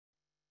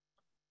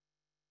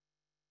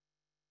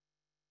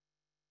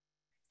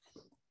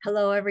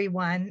Hello,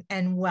 everyone,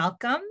 and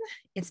welcome.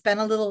 It's been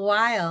a little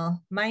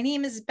while. My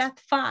name is Beth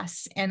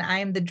Foss, and I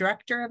am the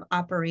Director of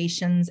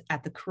Operations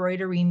at the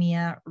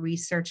Choroideremia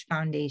Research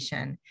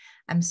Foundation.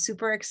 I'm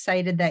super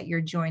excited that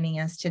you're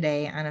joining us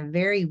today on a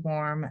very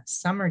warm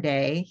summer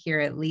day here,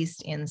 at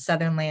least in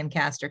southern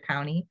Lancaster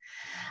County.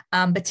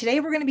 But today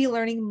we're going to be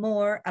learning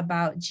more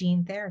about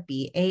gene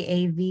therapy,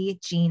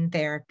 AAV gene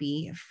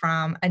therapy,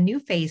 from a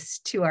new face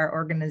to our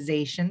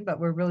organization, but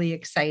we're really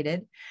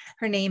excited.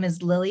 Her name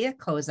is Lilia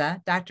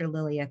Koza, Dr.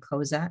 Lilia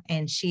Koza,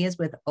 and she is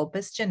with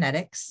Opus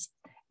Genetics.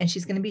 And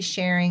she's going to be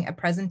sharing a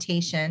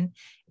presentation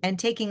and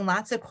taking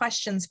lots of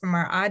questions from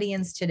our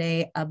audience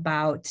today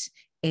about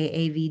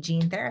AAV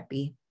gene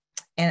therapy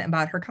and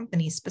about her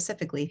company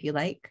specifically, if you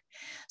like.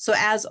 So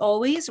as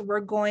always, we're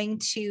going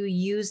to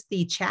use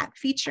the chat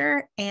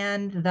feature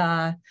and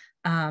the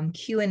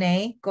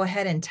Q&A. Go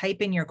ahead and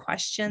type in your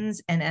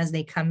questions, and as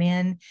they come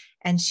in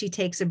and she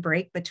takes a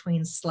break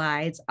between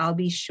slides, I'll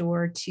be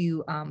sure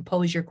to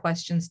pose your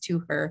questions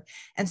to her,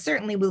 and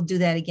certainly we'll do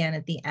that again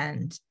at the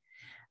end.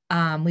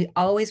 We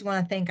always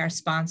want to thank our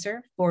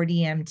sponsor,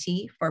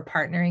 4DMT, for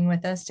partnering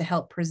with us to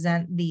help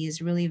present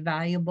these really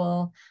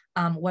valuable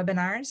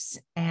webinars.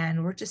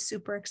 And we're just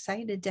super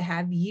excited to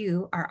have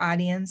you, our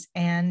audience,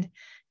 and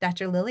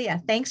Dr.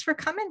 Lilia. Thanks for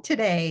coming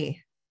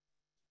today.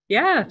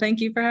 Yeah, thank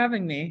you for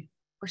having me.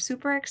 We're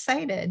super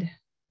excited.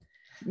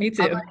 Me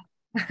too.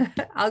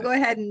 I'll go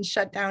ahead and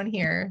shut down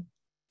here.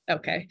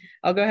 Okay,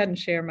 I'll go ahead and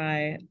share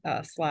my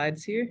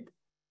slides here.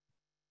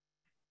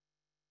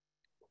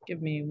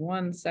 Give me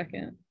 1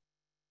 second.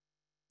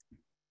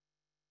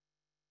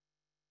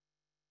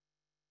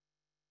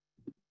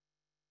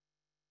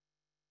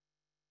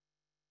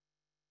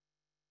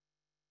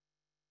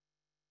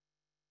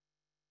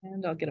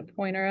 And I'll get a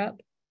pointer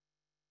up.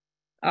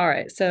 All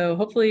right, so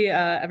hopefully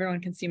everyone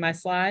can see my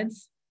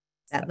slides.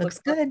 That looks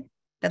good.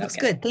 That looks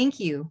good. Thank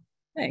you.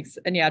 Thanks.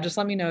 And yeah, just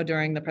let me know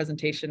during the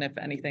presentation if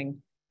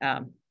anything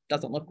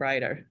doesn't look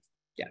right, or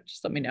yeah,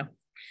 just let me know.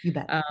 You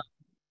bet.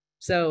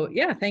 So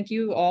yeah, thank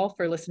you all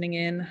for listening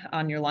in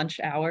on your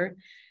lunch hour.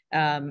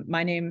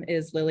 My name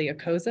is Lilia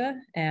Koza,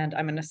 and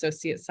I'm an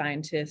associate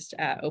scientist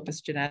at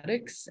Opus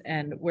Genetics,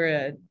 and we're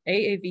an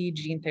AAV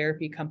gene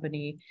therapy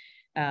company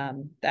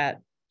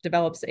that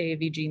develops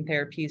AAV gene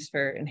therapies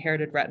for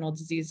inherited retinal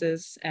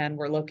diseases, and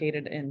we're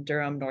located in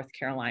Durham, North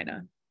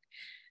Carolina.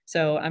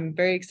 So I'm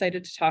very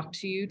excited to talk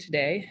to you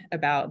today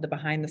about the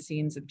behind the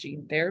scenes of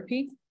gene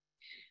therapy.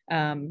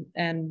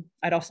 And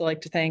I'd also like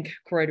to thank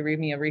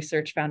Choroideremia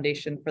Research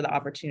Foundation for the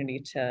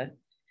opportunity to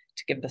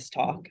give this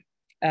talk.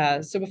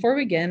 So before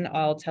we begin,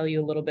 I'll tell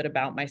you a little bit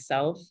about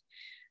myself.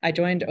 I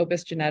joined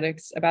Opus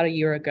Genetics about a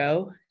year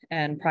ago,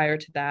 and prior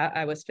to that,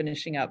 I was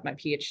finishing up my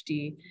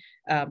PhD,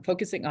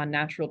 focusing on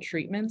natural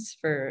treatments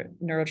for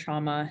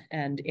neurotrauma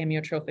and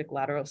amyotrophic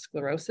lateral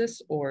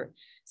sclerosis, or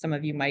some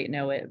of you might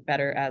know it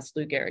better as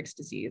Lou Gehrig's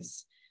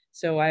disease.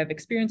 So I have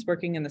experience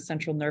working in the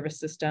central nervous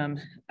system,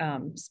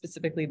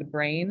 specifically the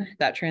brain.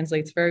 That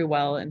translates very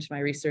well into my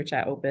research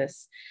at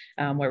Opus,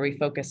 where we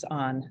focus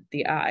on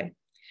the eye.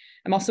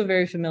 I'm also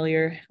very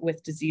familiar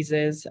with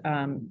diseases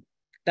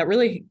that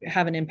really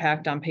have an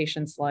impact on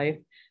patients' life,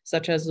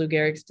 such as Lou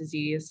Gehrig's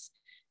disease,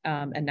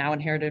 and now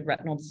inherited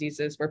retinal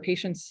diseases, where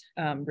patients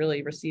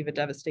really receive a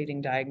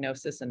devastating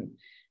diagnosis and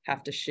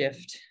have to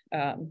shift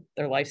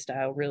their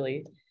lifestyle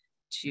really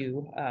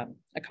to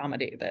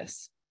accommodate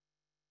this.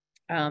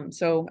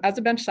 So as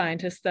a bench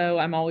scientist, though,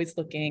 I'm always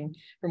looking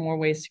for more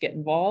ways to get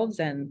involved.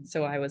 And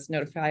so I was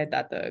notified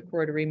that the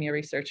Choroideremia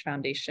Research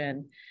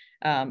Foundation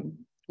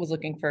was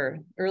looking for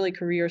early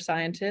career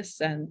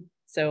scientists. And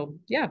so,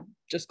 yeah,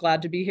 just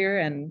glad to be here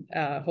and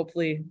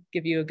hopefully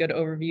give you a good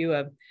overview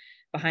of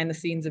behind the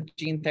scenes of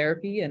gene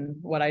therapy and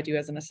what I do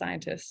as a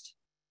scientist.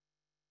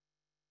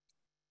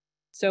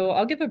 So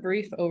I'll give a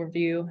brief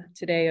overview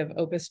today of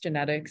Opus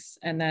Genetics,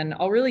 and then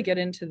I'll really get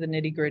into the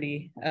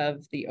nitty-gritty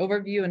of the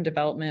overview and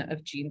development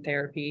of gene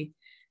therapy.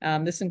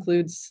 This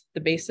includes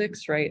the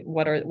basics, right?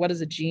 What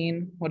is a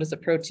gene? What is a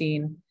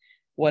protein?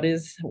 What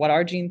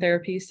are gene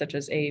therapies, such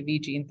as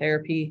AAV gene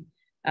therapy?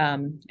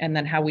 And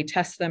then how we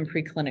test them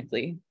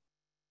preclinically.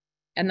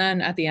 And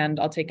then at the end,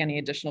 I'll take any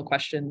additional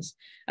questions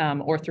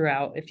or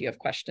throughout, if you have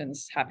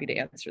questions, happy to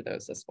answer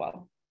those as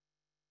well.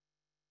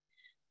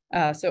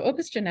 So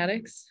Opus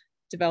Genetics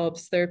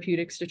develops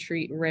therapeutics to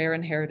treat rare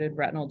inherited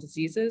retinal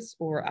diseases,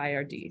 or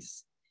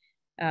IRDs.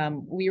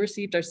 We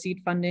received our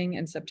seed funding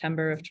in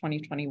September of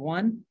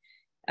 2021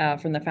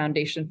 from the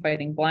Foundation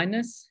Fighting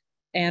Blindness,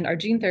 and our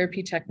gene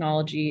therapy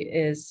technology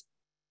is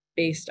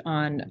based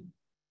on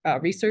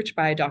research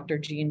by Dr.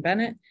 Jean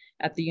Bennett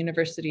at the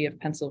University of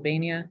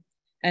Pennsylvania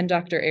and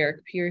Dr.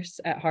 Eric Pierce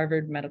at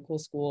Harvard Medical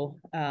School,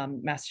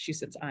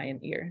 Massachusetts Eye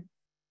and Ear.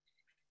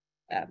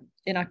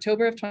 In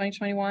October of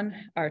 2021,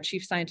 our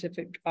Chief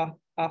Scientific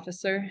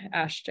Officer,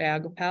 Ash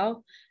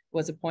Jayagopal,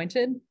 was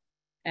appointed.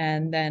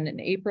 And then in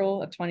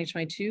April of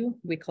 2022,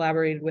 we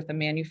collaborated with a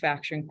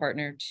manufacturing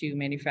partner to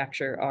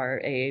manufacture our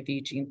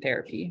AAV gene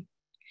therapy.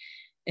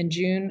 In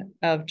June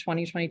of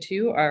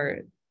 2022, our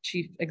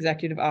Chief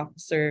Executive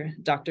Officer,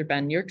 Dr.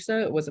 Ben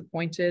Yerxa, was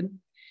appointed.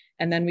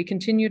 And then we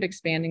continued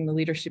expanding the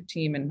leadership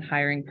team and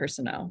hiring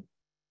personnel.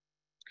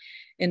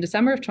 In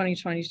December of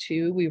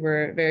 2022, we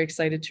were very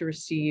excited to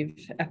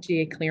receive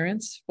FDA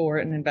clearance for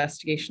an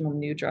investigational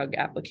new drug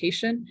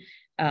application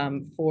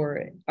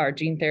for our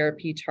gene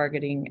therapy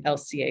targeting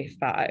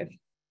LCA5.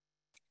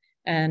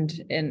 And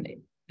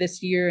in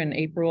this year, in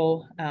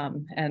April,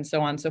 and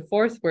so on and so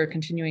forth, we're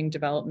continuing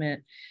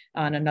development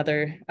on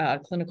another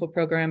clinical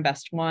program,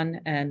 BEST1,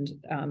 and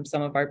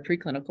some of our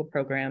preclinical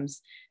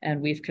programs.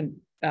 And we've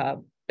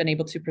been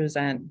able to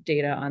present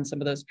data on some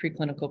of those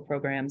preclinical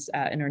programs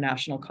at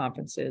international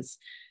conferences,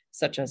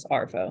 such as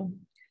ARVO.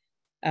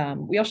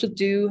 We also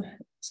do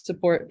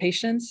support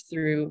patients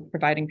through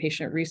providing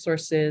patient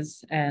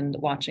resources and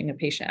launching a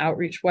patient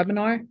outreach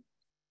webinar,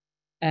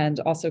 and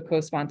also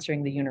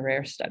co-sponsoring the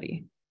UniRare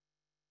study.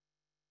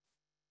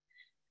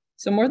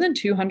 So more than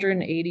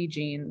 280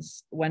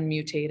 genes, when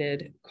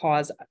mutated,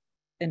 cause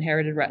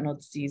inherited retinal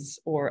disease,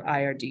 or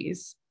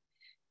IRDs.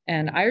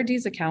 And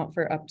IRDs account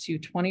for up to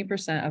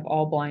 20% of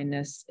all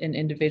blindness in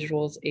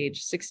individuals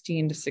aged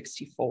 16 to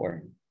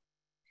 64.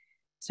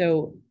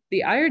 So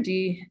the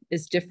IRD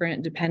is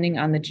different depending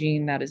on the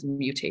gene that is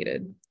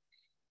mutated.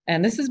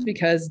 And this is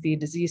because the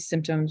disease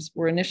symptoms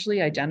were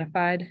initially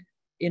identified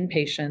in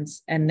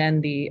patients, and then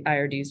the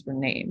IRDs were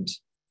named.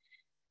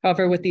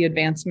 However, with the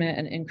advancement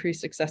and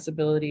increased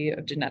accessibility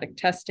of genetic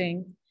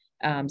testing,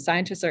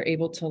 scientists are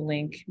able to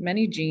link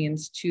many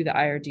genes to the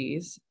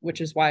IRDs, which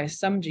is why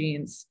some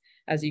genes,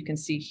 as you can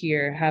see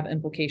here, have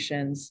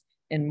implications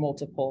in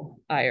multiple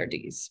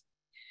IRDs.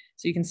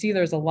 So you can see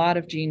there's a lot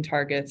of gene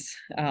targets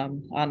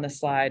on the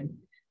slide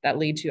that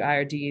lead to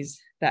IRDs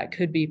that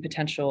could be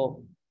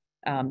potential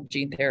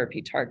gene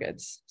therapy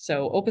targets.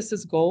 So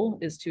Opus's goal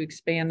is to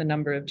expand the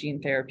number of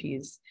gene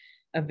therapies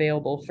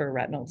available for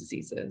retinal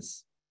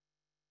diseases.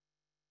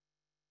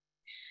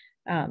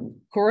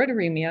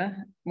 Choroideremia,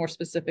 more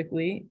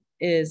specifically,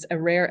 is a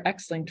rare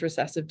X-linked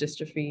recessive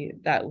dystrophy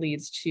that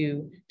leads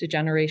to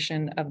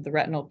degeneration of the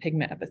retinal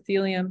pigment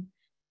epithelium,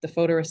 the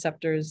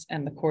photoreceptors,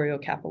 and the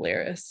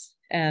choriocapillaris.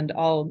 And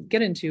I'll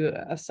get into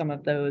some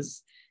of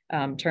those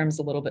terms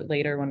a little bit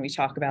later when we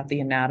talk about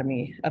the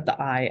anatomy of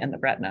the eye and the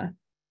retina.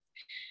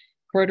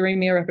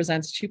 Choroideremia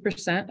represents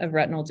 2% of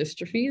retinal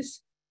dystrophies.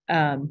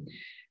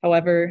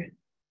 However,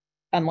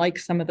 unlike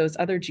some of those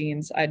other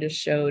genes I just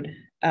showed,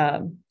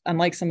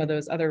 unlike some of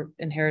those other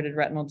inherited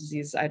retinal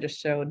diseases I just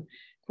showed,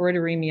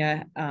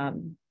 choroideremia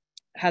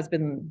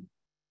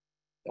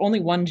only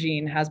one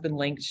gene has been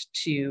linked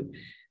to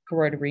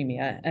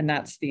choroideremia, and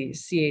that's the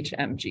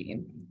CHM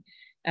gene.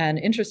 And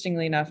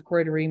interestingly enough,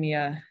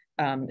 choroideremia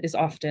is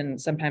often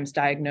sometimes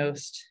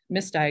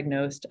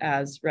misdiagnosed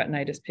as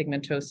retinitis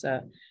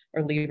pigmentosa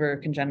or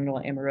Leber congenital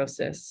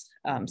amaurosis,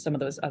 some of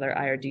those other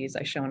IRDs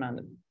I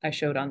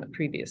showed on the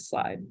previous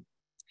slide.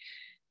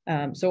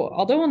 So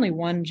although only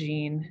one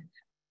gene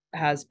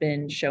has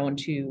been shown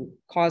to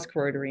cause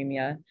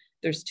choroideremia,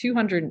 there's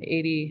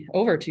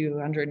over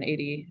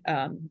 280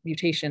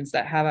 mutations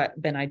that have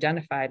been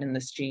identified in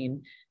this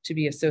gene to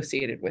be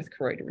associated with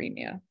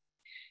choroideremia.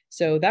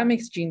 So that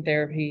makes gene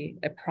therapy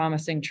a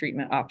promising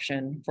treatment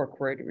option for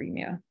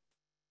choroideremia.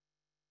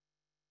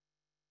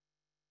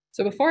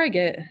 So before I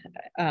get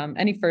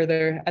any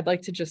further, I'd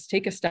like to just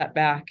take a step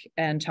back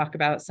and talk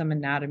about some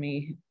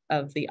anatomy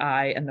of the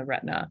eye and the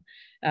retina,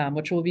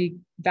 which will be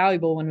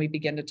valuable when we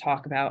begin to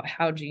talk about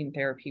how gene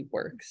therapy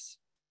works.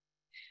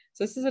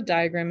 So this is a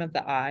diagram of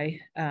the eye.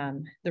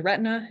 The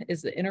retina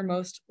is the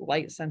innermost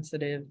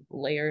light-sensitive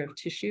layer of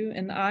tissue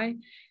in the eye,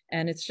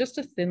 and it's just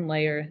a thin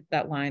layer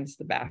that lines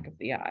the back of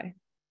the eye.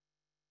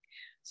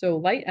 So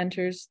light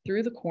enters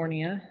through the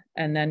cornea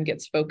and then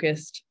gets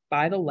focused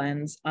by the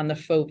lens on the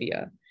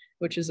fovea,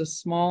 which is a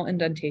small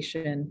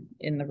indentation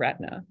in the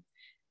retina.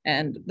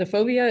 And the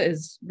fovea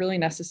is really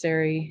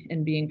necessary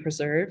in being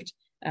preserved.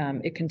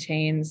 It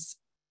contains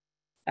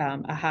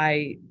a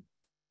high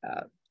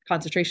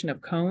concentration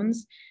of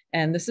cones,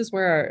 and this is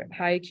where our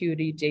high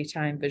acuity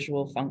daytime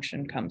visual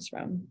function comes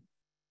from.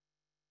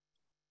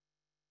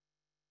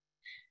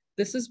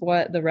 This is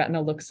what the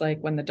retina looks like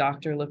when the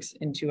doctor looks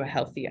into a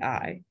healthy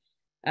eye.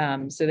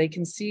 So they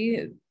can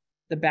see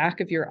the back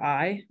of your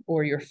eye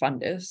or your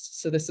fundus.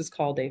 So this is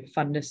called a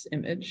fundus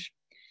image.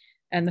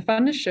 And the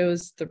fundus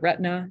shows the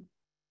retina,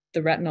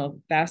 the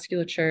retinal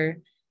vasculature,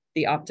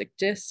 the optic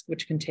disc,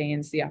 which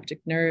contains the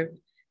optic nerve,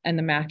 and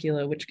the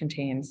macula, which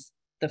contains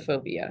the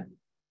fovea.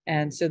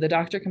 And so the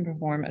doctor can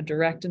perform a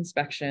direct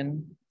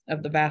inspection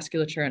of the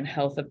vasculature and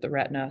health of the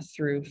retina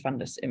through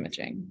fundus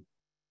imaging.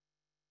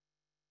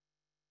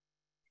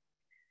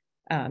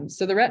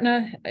 So the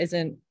retina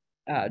isn't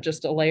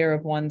just a layer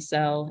of one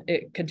cell.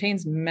 It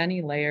contains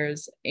many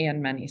layers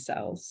and many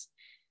cells.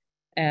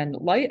 And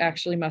light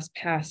actually must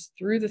pass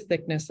through the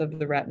thickness of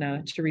the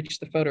retina to reach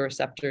the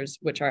photoreceptors,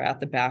 which are at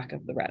the back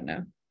of the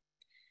retina.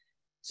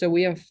 So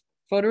we have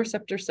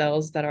photoreceptor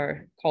cells that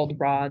are called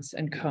rods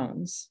and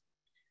cones.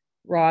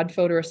 Rod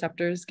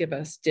photoreceptors give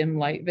us dim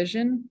light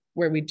vision,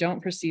 where we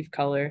don't perceive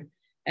color,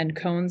 and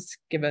cones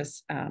give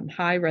us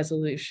high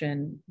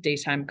resolution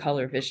daytime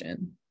color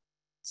vision.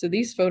 So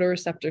these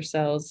photoreceptor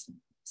cells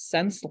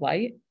sense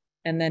light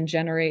and then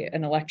generate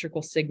an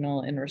electrical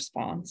signal in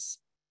response.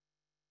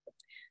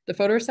 The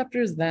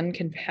photoreceptors then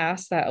can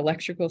pass that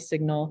electrical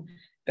signal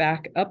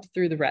back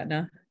through the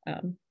retina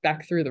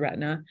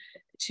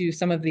to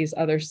some of these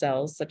other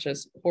cells, such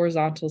as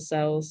horizontal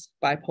cells,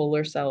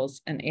 bipolar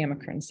cells, and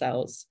amacrine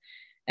cells.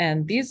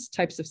 And these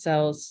types of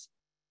cells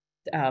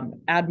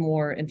add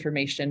more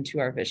information to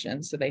our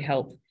vision, so they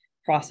help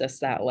process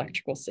that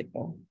electrical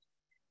signal.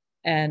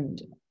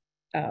 And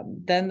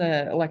then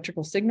the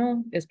electrical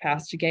signal is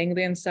passed to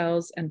ganglion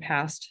cells and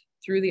passed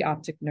through the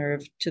optic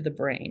nerve to the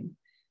brain.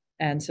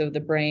 And so the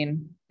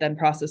brain then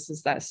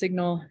processes that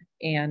signal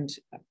and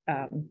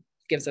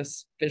gives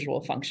us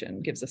visual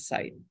function, gives us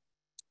sight.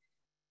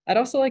 I'd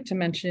also like to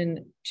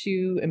mention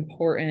two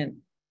important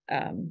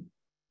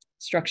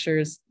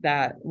structures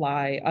that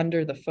lie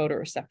under the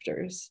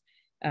photoreceptors.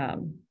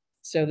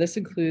 So this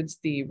includes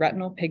the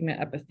retinal pigment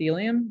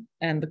epithelium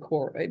and the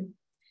choroid.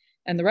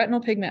 And the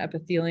retinal pigment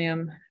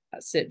epithelium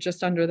sit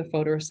just under the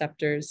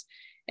photoreceptors,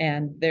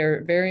 and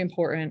they're very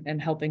important in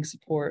helping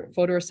support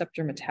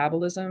photoreceptor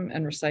metabolism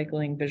and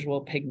recycling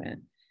visual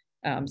pigment.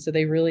 So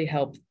they really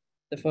help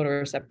the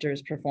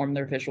photoreceptors perform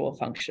their visual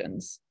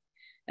functions.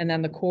 And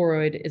then the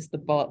choroid is the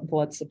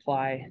blood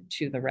supply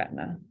to the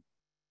retina.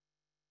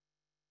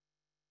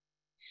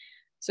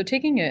 So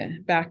taking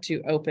it back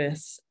to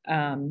Opus,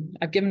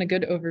 I've given a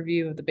good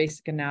overview of the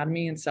basic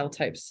anatomy and cell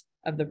types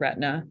of the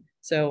retina.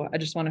 So I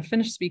just want to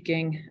finish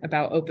speaking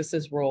about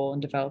Opus's role in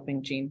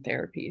developing gene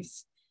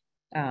therapies.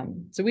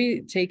 So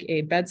we take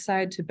a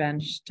bedside to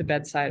bench to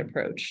bedside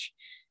approach.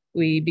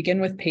 We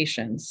begin with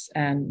patients,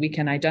 and we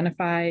can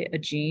identify a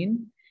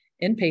gene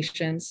in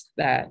patients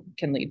that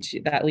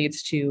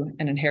leads to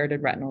an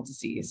inherited retinal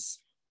disease.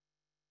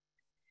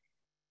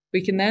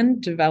 We can then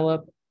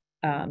develop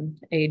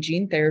a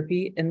gene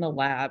therapy in the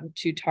lab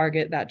to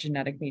target that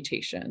genetic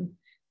mutation.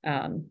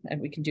 And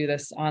we can do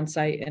this on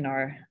site in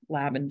our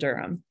lab in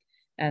Durham.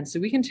 And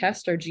so we can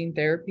test our gene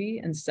therapy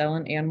in cell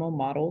and animal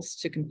models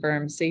to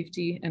confirm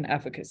safety and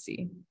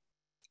efficacy.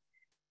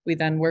 We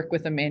then work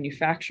with a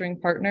manufacturing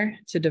partner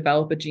to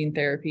develop a gene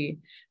therapy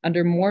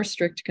under more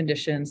strict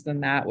conditions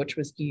than that which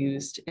was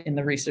used in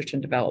the research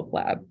and develop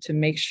lab, to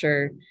make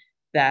sure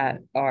that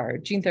our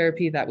gene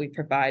therapy that we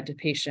provide to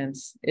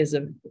patients is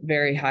of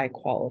very high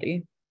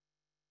quality.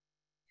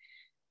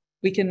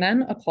 We can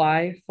then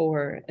apply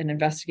for an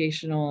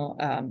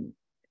investigational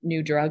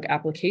new drug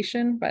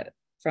application, but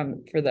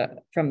from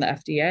the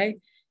FDA.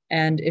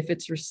 And if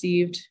it's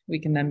received, we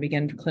can then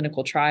begin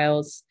clinical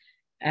trials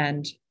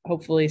and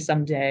hopefully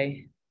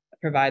someday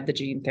provide the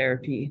gene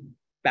therapy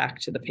back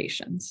to the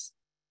patients.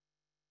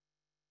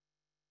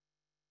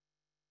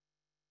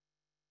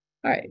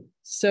 All right,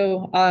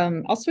 so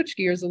I'll switch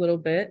gears a little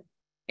bit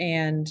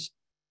and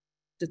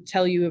to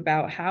tell you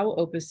about how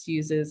Opus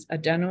uses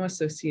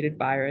adeno-associated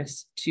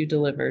virus to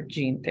deliver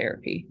gene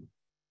therapy.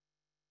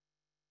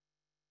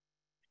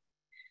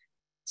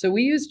 So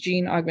we use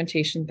gene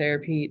augmentation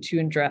therapy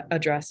to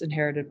address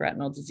inherited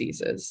retinal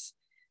diseases.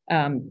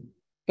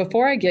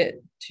 Before I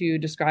get to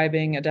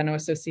describing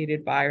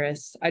adeno-associated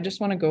virus, I just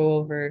want to go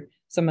over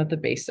some of the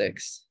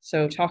basics.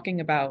 So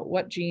talking about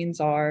what genes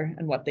are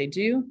and what they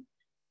do,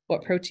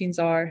 what proteins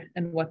are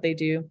and what they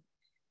do,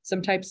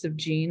 some types of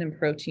gene and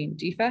protein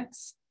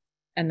defects,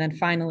 and then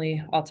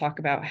finally, I'll talk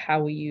about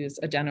how we use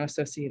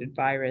adeno-associated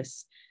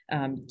virus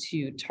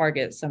to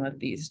target some of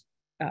these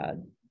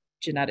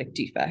genetic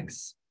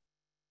defects.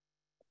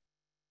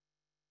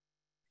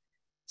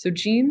 So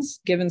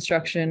genes give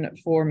instruction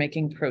for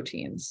making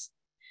proteins.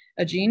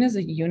 A gene is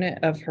a unit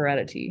of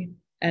heredity,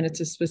 and it's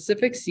a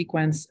specific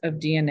sequence of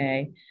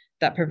DNA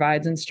that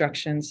provides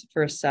instructions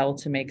for a cell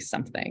to make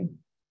something.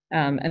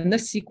 And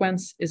this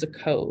sequence is a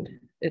code.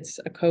 It's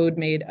a code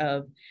made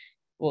of,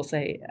 we'll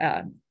say,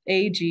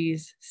 A,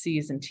 G's,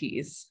 C's, and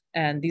T's,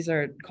 and these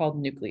are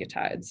called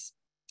nucleotides.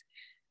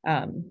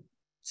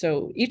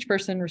 So each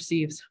person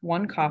receives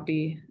one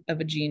copy of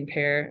a gene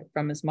pair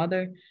from his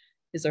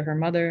or her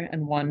mother,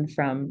 and one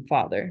from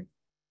father.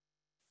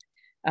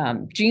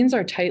 Genes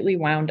are tightly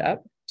wound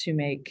up to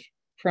make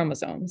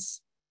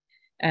chromosomes.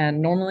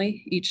 And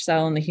normally each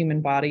cell in the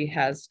human body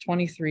has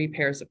 23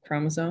 pairs of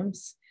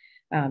chromosomes.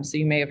 So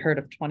you may have heard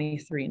of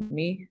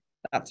 23andMe,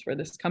 that's where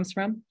this comes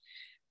from.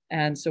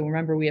 And so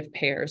remember, we have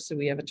pairs. So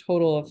we have a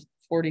total of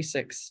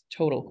 46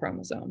 total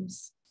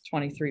chromosomes,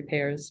 23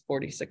 pairs,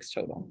 46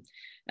 total.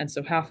 And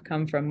so half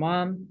come from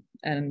mom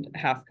and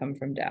half come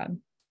from dad.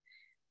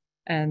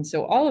 And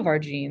so all of our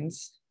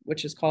genes,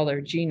 which is called our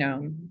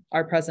genome,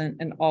 are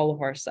present in all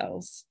of our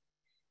cells.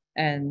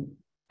 And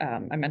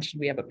I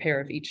mentioned we have a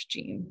pair of each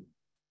gene.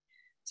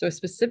 So a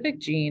specific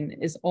gene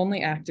is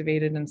only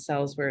activated in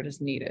cells where it is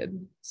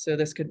needed. So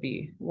this could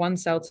be one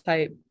cell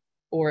type,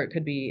 or it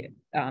could be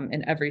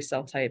in every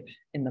cell type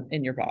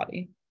in your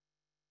body.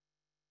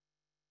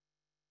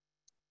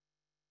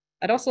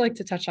 I'd also like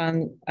to touch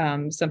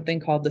on something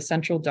called the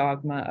central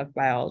dogma of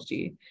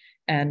biology.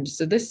 And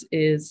so this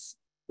is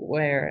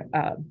where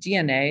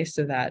DNA,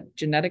 so that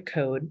genetic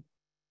code,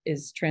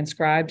 is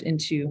transcribed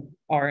into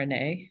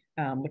RNA,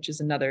 which is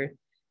another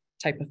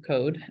type of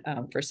code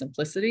for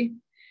simplicity,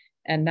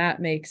 and that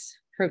makes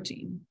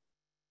protein.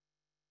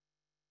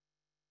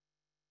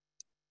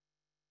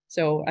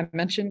 So I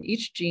mentioned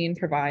each gene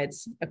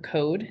provides a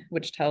code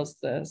which tells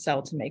the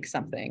cell to make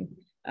something.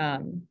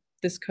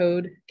 This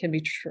code can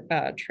be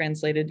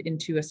translated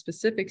into a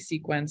specific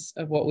sequence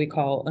of what we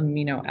call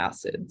amino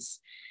acids.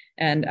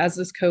 And as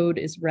this code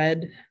is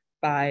read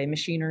by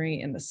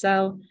machinery in the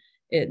cell,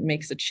 it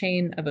makes a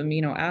chain of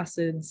amino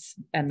acids,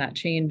 and that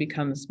chain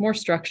becomes more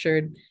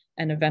structured,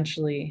 and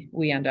eventually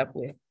we end up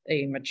with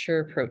a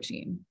mature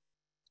protein.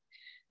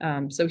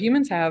 So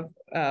humans have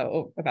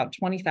about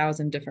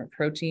 20,000 different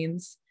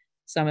proteins.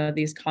 Some of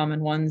these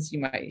common ones you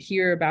might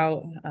hear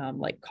about,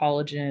 like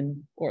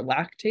collagen or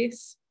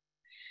lactase.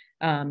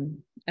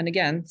 And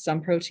again,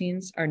 some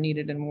proteins are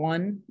needed in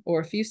one or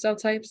a few cell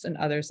types and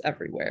others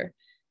everywhere.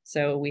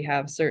 So we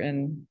have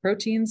certain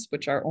proteins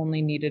which are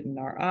only needed in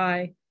our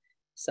eye,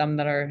 some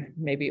that are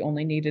maybe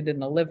only needed in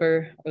the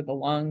liver or the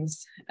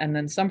lungs, and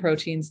then some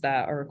proteins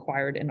that are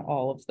required in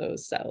all of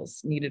those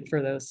cells, needed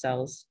for those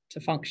cells to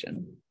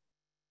function.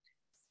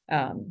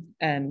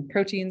 And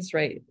proteins,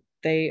 right,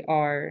 they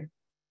are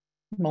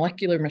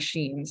molecular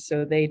machines,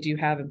 so they do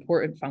have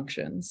important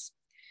functions.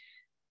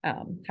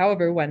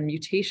 However, when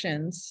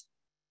mutations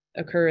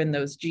occur in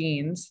those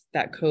genes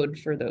that code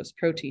for those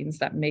proteins,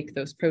 that make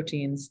those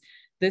proteins,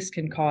 this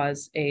can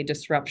cause a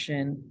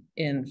disruption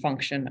in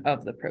function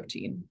of the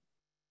protein.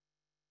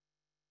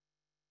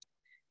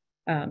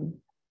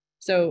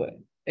 So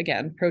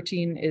again,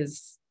 protein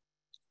is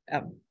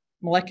a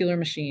molecular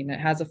machine. It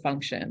has a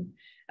function.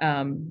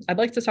 I'd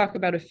like to talk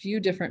about a few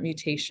different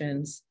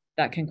mutations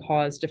that can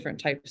cause different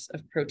types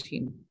of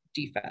protein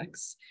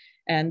defects.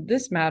 And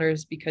this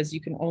matters because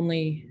you can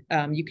only,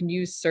 you can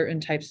use certain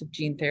types of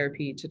gene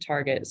therapy to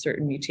target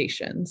certain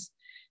mutations.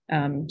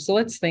 So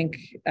let's think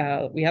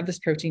we have this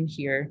protein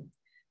here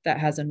that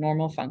has a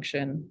normal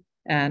function.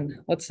 And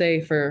let's say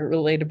for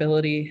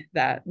relatability,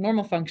 that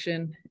normal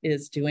function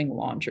is doing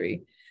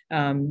laundry.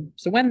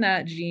 So when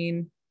that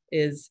gene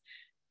is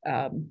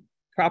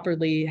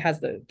has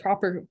the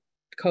proper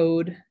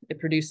code, it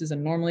produces a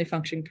normally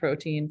functioning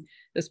protein.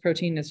 This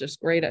protein is just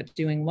great at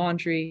doing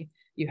laundry.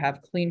 You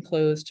have clean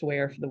clothes to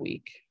wear for the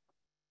week.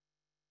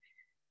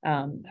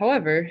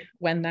 However,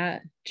 when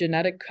that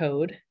genetic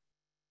code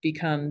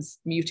becomes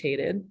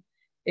mutated,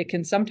 it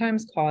can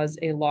sometimes cause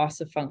a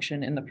loss of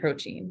function in the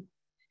protein.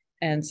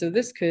 And so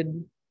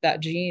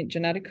that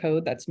genetic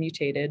code that's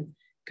mutated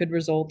could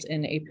result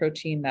in a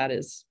protein that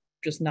is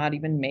just not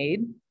even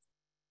made,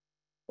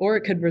 or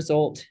it could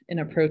result in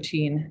a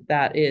protein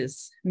that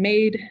is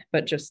made,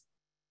 but just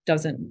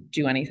doesn't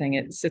do anything.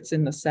 It sits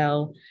in the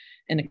cell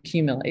and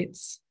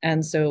accumulates.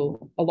 And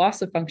so a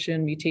loss of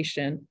function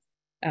mutation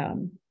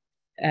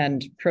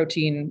and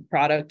protein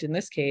product in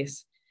this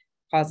case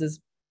causes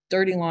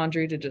dirty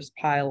laundry to just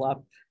pile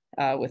up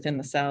within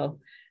the cell.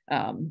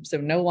 So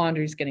no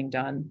laundry is getting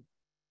done.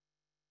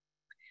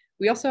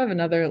 We also have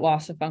another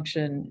loss of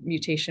function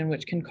mutation,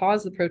 which can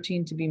cause the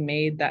protein to be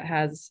made that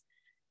has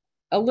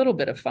a little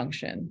bit of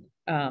function.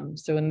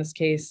 So in this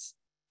case,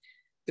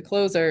 the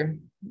clothes are,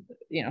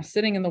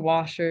 sitting in the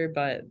washer,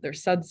 but they're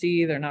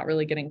sudsy, they're not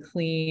really getting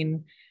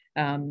clean.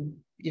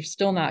 You're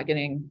still not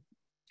getting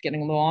the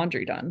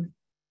laundry done.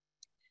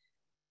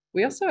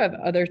 We also have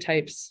other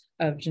types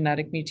of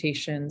genetic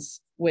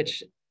mutations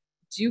which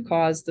do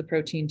cause the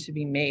protein to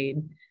be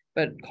made,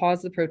 but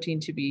cause the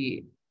protein to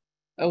be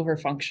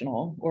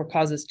overfunctional or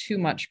causes too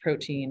much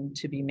protein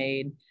to be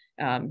made,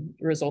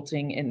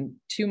 resulting in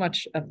too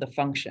much of the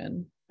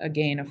function, a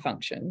gain of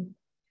function.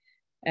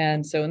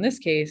 And so in this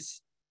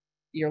case,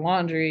 your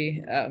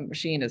laundry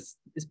machine is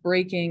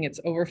breaking, it's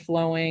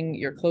overflowing,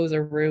 your clothes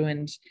are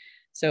ruined.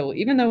 So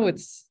even though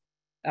it's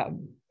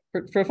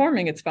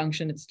performing its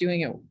function, it's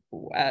doing it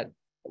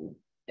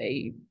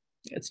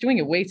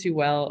way too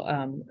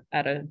well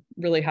at a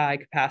really high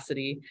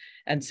capacity.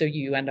 And so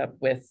you end up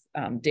with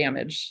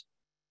damage.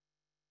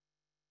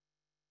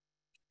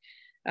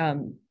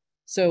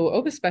 So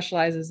Opus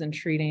specializes in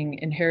treating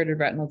inherited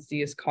retinal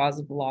disease caused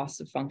of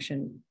loss of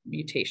function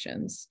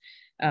mutations.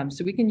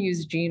 So we can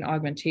use gene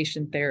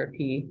augmentation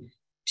therapy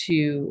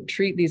to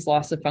treat these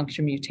loss of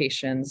function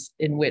mutations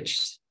in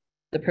which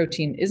the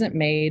protein isn't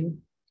made,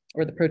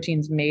 or the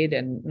protein's made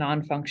and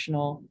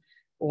non-functional,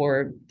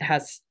 or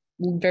has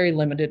very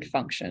limited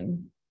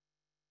function.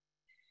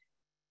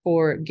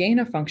 For gain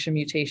of function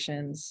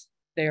mutations,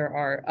 there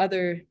are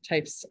other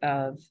types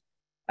of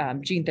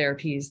gene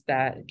therapies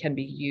that can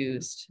be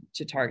used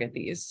to target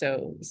these.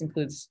 So this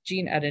includes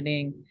gene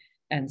editing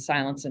and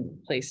silence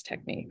and place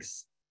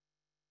techniques.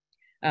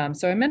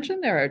 So I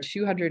mentioned there are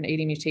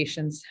 280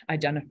 mutations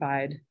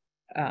identified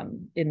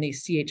in the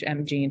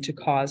CHM gene to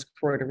cause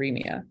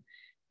choroideremia.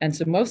 And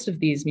so most of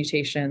these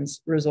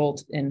mutations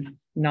result in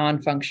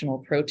non-functional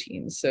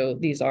proteins. So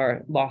these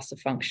are loss of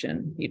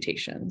function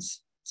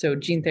mutations. So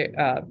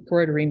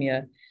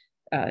choroideremia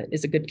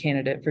is a good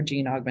candidate for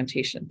gene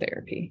augmentation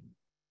therapy.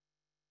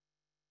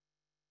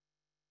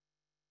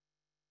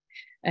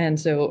 And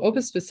so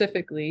Opus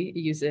specifically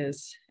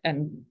uses,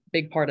 and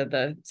big part of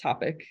the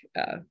topic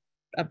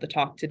of the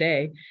talk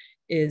today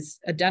is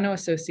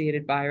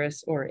adeno-associated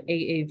virus, or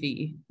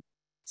AAV.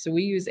 So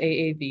we use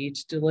AAV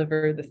to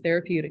deliver the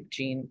therapeutic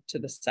gene to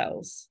the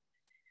cells.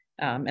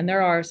 And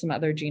there are some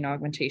other gene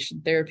augmentation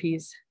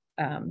therapies,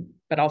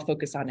 but I'll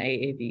focus on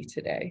AAV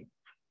today.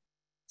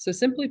 So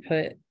simply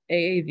put,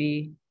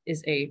 AAV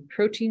is a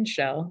protein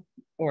shell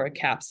or a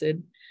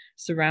capsid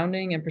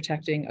surrounding and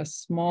protecting a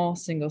small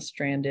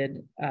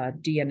single-stranded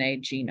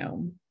DNA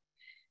genome.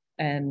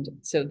 And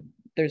so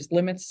there's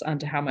limits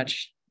onto how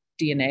much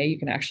DNA you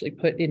can actually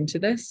put into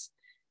this.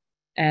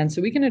 And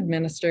so we can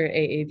administer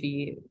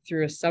AAV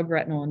through a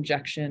subretinal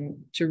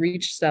injection to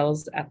reach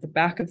cells at the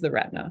back of the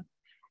retina.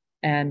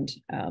 And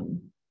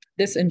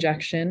this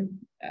injection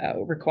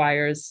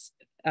requires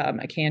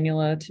a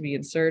cannula to be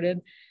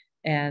inserted,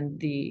 and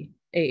the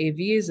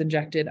AAV is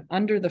injected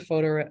under the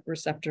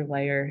photoreceptor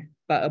layer,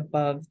 but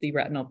above the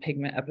retinal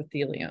pigment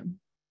epithelium.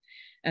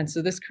 And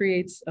so this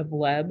creates a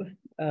bleb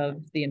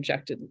of the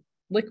injected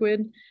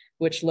liquid,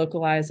 which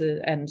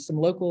localizes, and some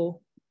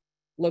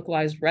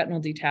localized retinal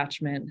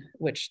detachment,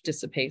 which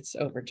dissipates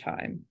over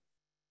time.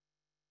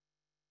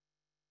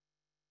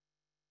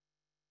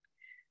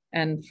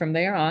 And from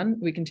there on,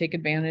 we can take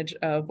advantage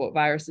of what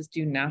viruses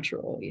do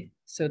naturally.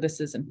 So this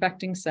is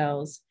infecting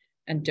cells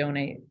and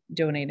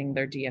donating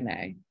their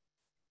DNA.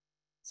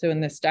 So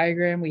in this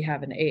diagram, we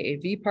have an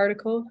AAV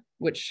particle,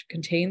 which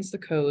contains the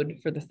code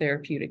for the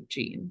therapeutic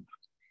gene.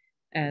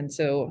 And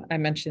so I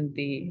mentioned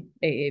the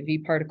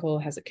AAV particle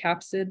has a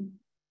capsid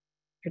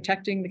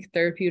protecting the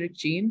therapeutic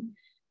gene,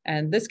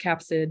 and this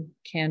capsid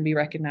can be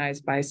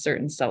recognized by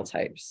certain cell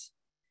types.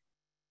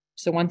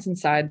 So once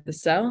inside the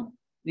cell,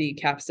 the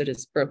capsid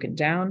is broken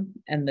down,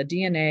 and the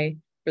DNA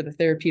for the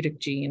therapeutic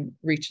gene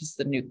reaches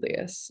the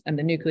nucleus. And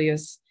the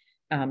nucleus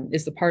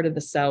is the part of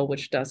the cell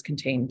which does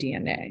contain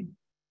DNA.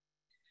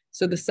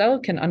 So the cell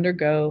can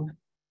undergo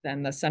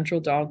then the central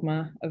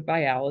dogma of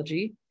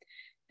biology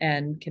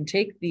and can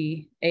take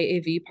the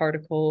AAV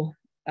particle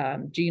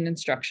gene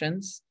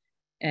instructions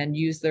and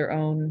use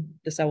the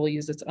cell will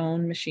use its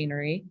own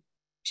machinery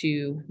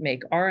to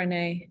make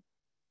RNA,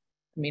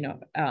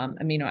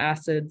 amino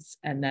acids,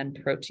 and then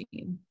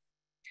protein.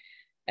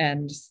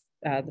 And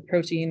the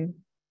protein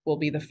will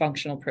be the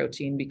functional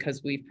protein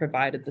because we've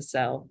provided the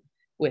cell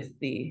with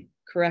the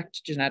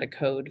correct genetic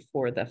code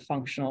for the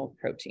functional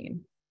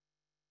protein.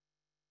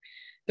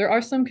 There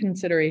are some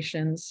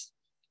considerations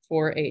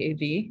for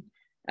AAV.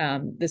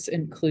 This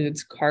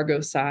includes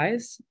cargo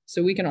size.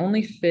 So we can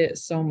only fit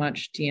so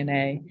much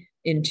DNA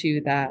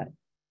into that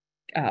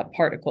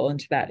particle,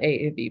 into that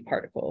AAV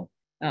particle.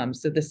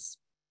 So this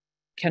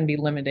can be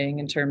limiting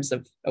in terms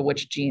of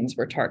which genes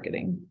we're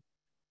targeting.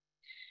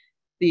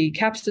 The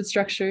capsid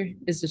structure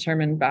is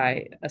determined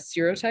by a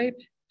serotype.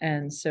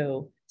 And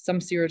so some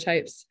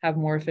serotypes have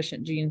more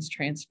efficient genes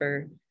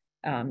transfer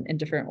in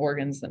different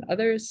organs than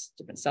others,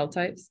 different cell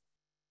types.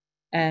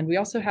 And we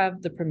also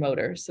have the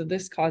promoter. So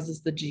this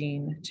causes the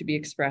gene to be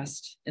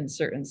expressed in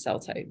certain cell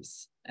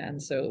types.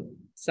 And so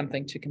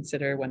something to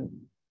consider when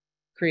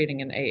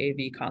creating an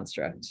AAV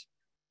construct.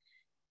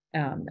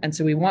 And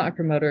so we want a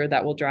promoter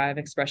that will drive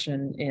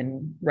expression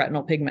in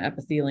retinal pigment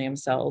epithelium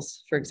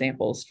cells, for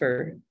examples,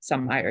 for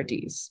some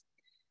IRDs.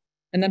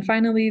 And then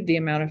finally, the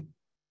amount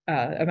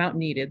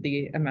needed,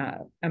 the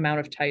amount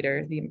of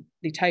titer,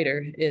 the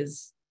titer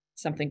is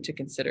something to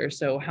consider.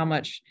 So how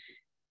much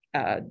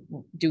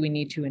do we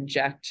need to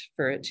inject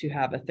for it to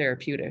have a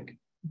therapeutic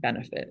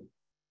benefit?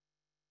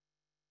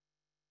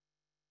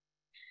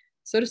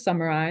 So to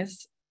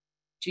summarize,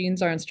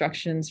 genes are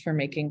instructions for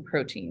making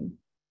protein.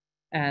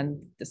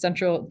 And the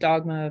central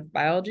dogma of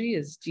biology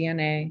is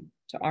DNA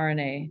to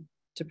RNA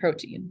to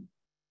protein.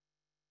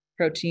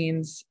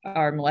 Proteins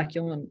are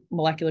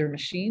molecular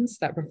machines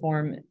that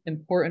perform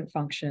important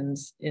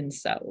functions in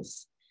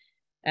cells.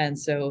 And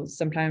so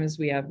sometimes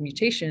we have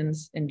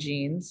mutations in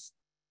genes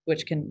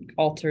which can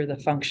alter the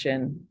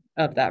function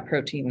of that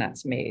protein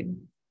that's made.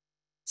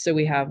 So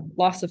we have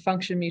loss of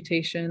function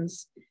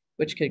mutations,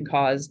 which can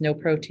cause no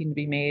protein to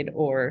be made,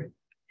 or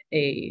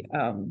a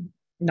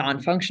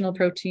non-functional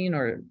protein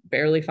or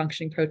barely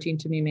functioning protein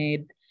to be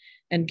made,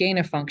 and gain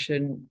of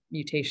function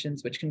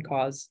mutations, which can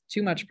cause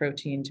too much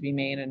protein to be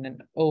made and an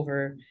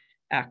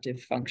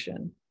overactive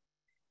function.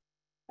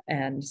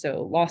 And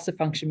so loss of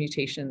function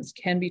mutations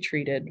can be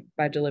treated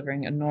by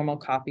delivering a normal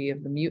copy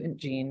of the mutant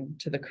gene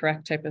to the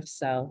correct type of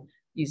cell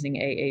using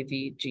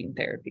AAV gene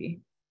therapy.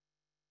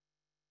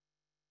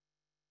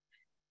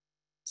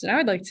 So now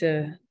I'd like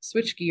to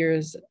switch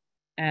gears,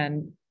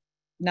 and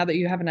now that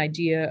you have an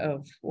idea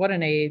of what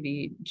an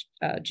AAV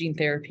gene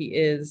therapy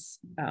is,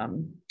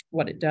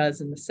 what it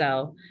does in the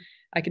cell,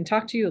 I can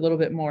talk to you a little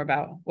bit more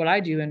about what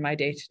I do in my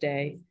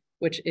day-to-day,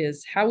 which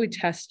is how we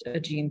test a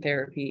gene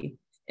therapy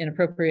in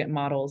appropriate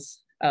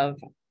models of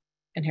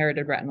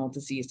inherited retinal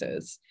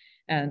diseases.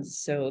 And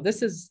so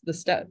this is the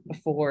step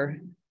before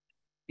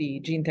the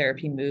gene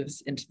therapy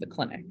moves into the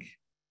clinic.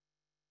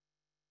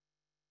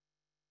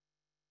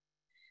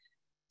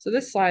 So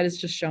this slide is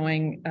just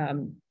showing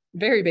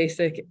very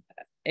basic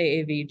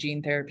AAV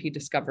gene therapy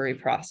discovery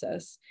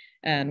process.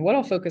 And what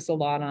I'll focus a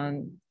lot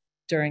on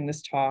during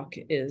this talk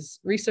is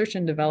research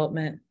and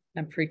development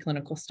and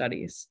preclinical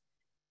studies.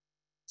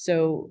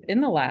 So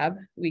in the lab,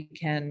 we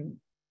can,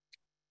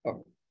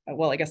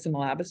 well, I guess in the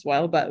lab as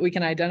well, but we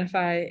can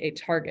identify a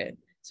target.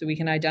 So we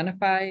can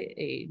identify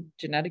a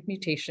genetic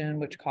mutation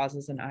which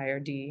causes an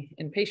IRD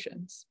in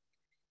patients.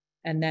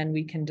 And then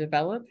we can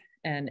develop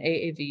an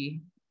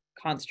AAV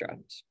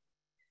construct.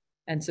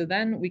 And so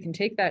then we can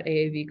take that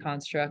AAV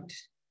construct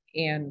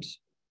and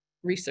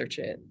research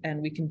it.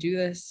 And we can do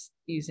this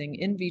using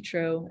in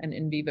vitro and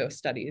in vivo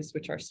studies,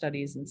 which are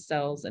studies in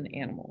cells and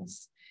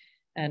animals.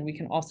 And we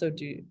can also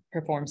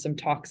perform some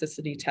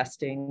toxicity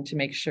testing to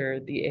make sure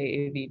the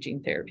AAV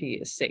gene therapy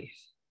is safe.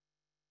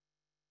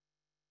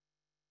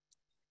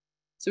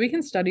 So we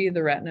can study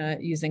the retina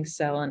using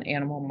cell and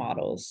animal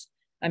models.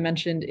 I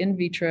mentioned in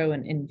vitro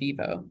and in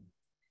vivo.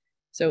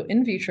 So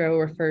in vitro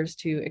refers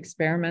to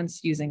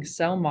experiments using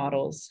cell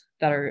models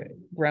that are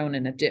grown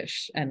in a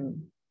dish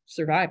and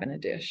survive in a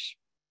dish,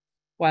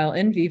 while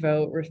in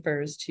vivo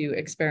refers to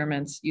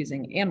experiments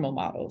using animal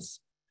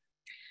models.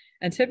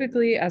 And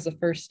typically, as a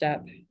first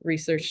step,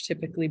 research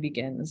typically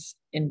begins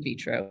in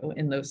vitro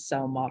in those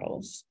cell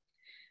models.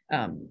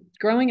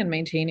 Growing and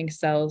maintaining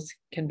cells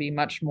can be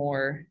much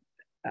more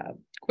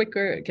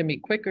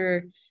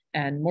quicker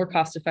and more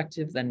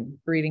cost-effective than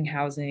breeding,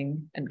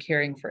 housing, and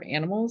caring for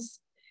animals.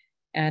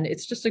 And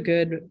it's just a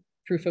good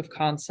proof of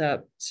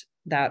concept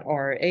that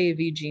our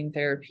AAV gene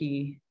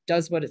therapy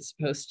does what it's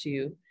supposed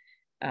to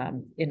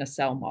in a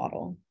cell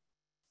model.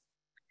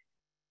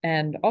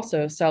 And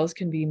also, cells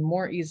can be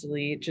more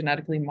easily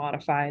genetically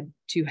modified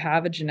to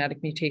have a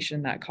genetic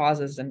mutation that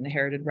causes an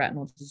inherited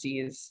retinal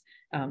disease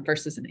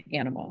versus an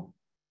animal.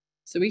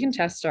 So we can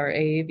test our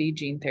AAV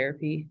gene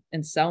therapy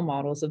in cell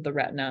models of the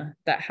retina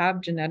that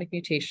have genetic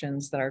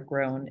mutations that are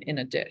grown in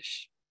a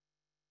dish.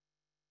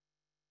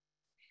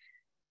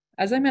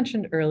 As I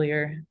mentioned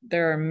earlier,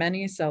 there are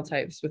many cell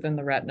types within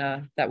the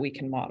retina that we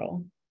can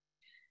model.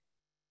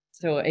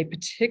 So a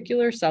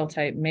particular cell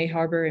type may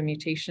harbor a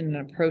mutation in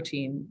a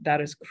protein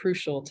that is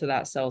crucial to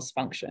that cell's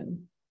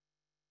function.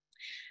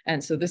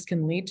 And so this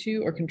can lead to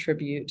or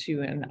contribute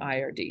to an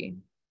IRD.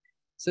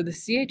 So the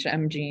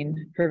CHM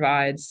gene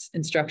provides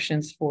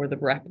instructions for the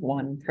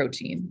REP1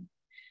 protein.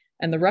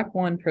 And the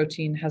REP1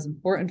 protein has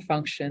important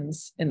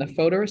functions in the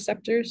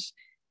photoreceptors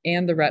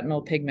and the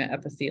retinal pigment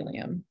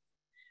epithelium.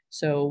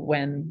 So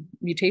when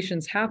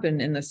mutations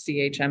happen in the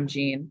CHM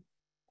gene,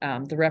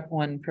 the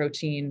REP1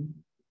 protein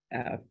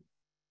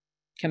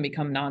can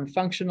become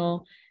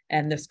non-functional,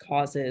 and this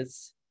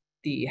causes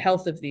the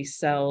health of these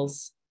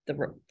cells,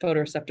 the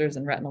photoreceptors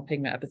and retinal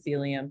pigment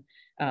epithelium,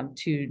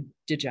 to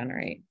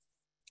degenerate.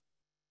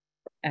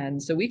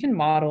 And so we can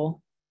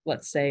model,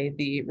 let's say,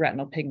 the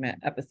retinal pigment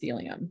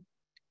epithelium.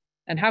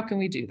 And how can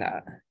we do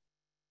that?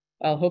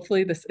 Well,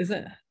 hopefully this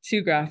isn't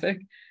too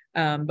graphic,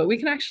 but we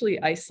can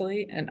actually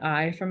isolate an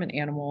eye from an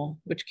animal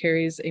which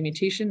carries a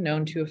mutation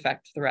known to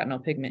affect the retinal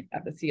pigment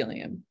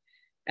epithelium.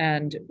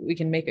 And we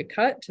can make a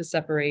cut to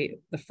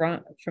separate the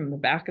front from the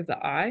back of the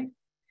eye.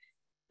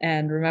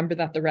 And remember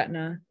that the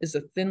retina is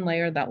a thin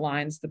layer that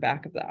lines the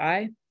back of the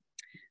eye.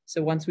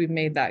 So once we've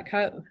made that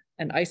cut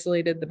and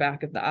isolated the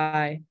back of the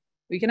eye,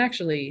 we can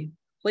actually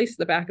place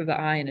the back of the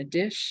eye in a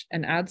dish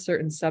and add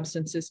certain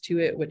substances to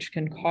it, which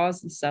can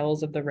cause the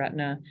cells of the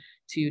retina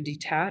to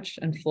detach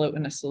and float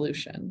in a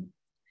solution.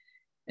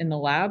 In the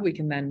lab, we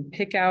can then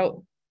pick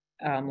out,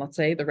 let's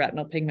say, the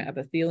retinal pigment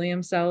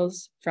epithelium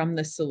cells from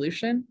this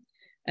solution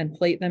and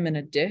plate them in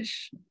a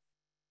dish.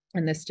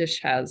 And this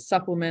dish has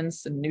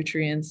supplements and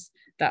nutrients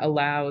that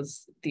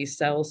allows these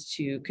cells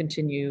to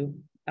continue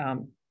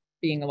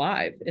being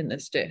alive in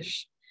this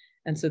dish.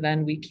 And so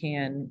then we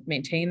can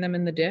maintain them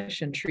in the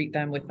dish and treat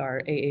them with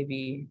our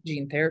AAV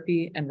gene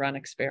therapy and run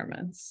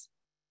experiments.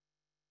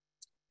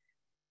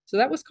 So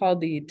that was called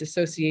the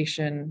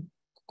dissociation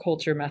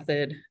culture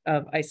method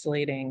of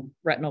isolating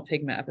retinal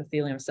pigment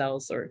epithelium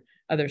cells or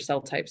other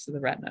cell types of the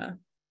retina.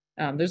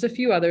 There's a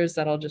few others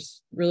that I'll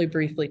just really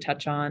briefly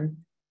touch on.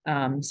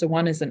 So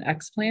one is an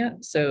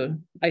explant, so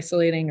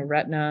isolating a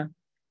retina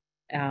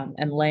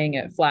and laying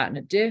it flat in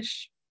a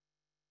dish.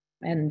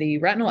 And the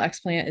retinal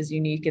explant is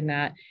unique in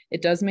that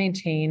it does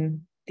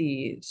maintain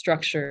the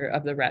structure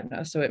of the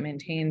retina. So it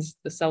maintains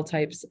the cell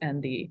types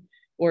and the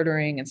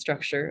ordering and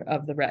structure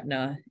of the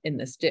retina in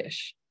this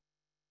dish.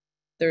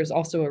 There's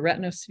also a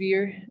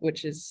retinosphere,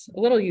 which is a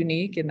little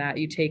unique in that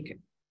you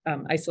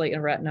isolate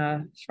a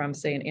retina from,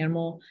 say, an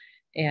animal,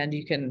 and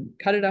you can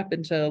cut it up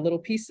into little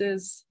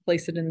pieces,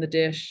 place it in the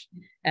dish,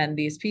 and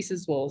these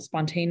pieces will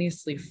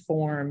spontaneously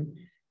form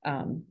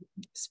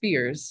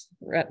spheres,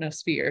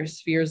 retinospheres,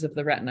 spheres of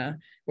the retina,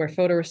 where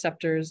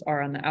photoreceptors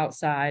are on the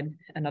outside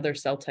and other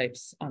cell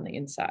types on the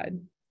inside.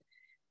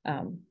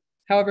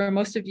 However,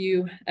 most of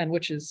you, and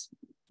which is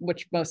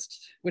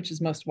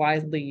most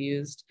widely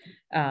used,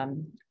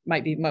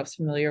 might be most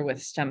familiar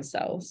with stem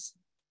cells.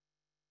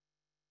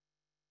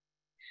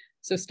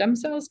 So stem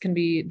cells can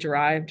be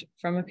derived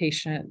from a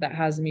patient that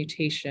has a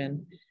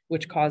mutation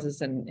which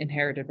causes an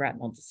inherited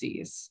retinal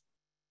disease.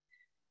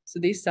 So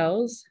these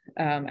cells,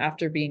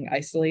 after being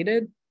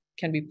isolated,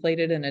 can be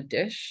plated in a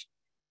dish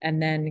and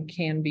then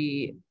can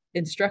be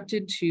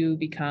instructed to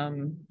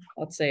become,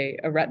 let's say,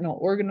 a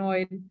retinal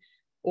organoid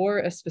or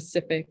a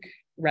specific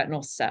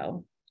retinal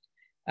cell.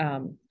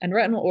 And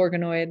retinal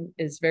organoid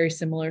is very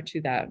similar to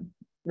that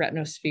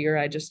retinosphere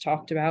I just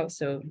talked about.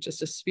 So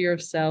just a sphere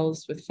of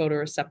cells with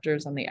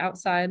photoreceptors on the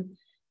outside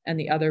and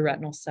the other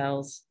retinal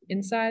cells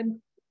inside.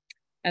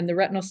 And the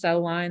retinal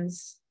cell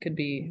lines could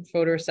be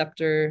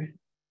photoreceptor,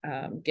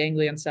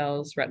 ganglion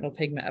cells, retinal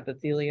pigment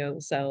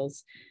epithelial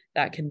cells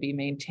that can be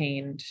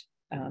maintained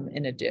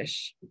in a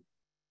dish.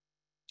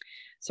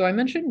 So I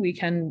mentioned we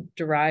can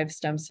derive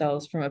stem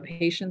cells from a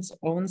patient's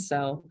own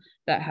cell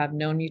that have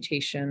known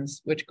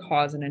mutations which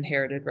cause an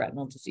inherited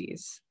retinal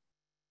disease.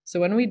 So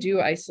when we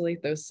do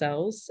isolate those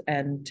cells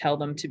and tell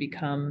them to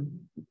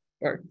become,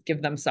 or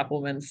give them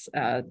supplements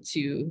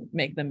to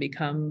make them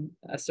become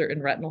a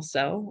certain retinal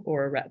cell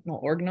or a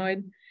retinal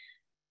organoid,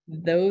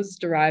 those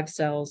derived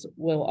cells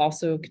will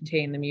also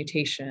contain the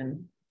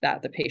mutation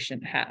that the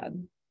patient had.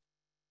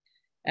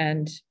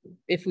 And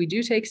if we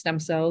do take stem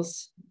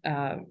cells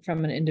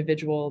from an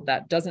individual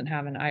that doesn't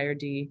have an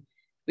IRD,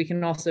 we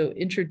can also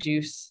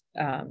introduce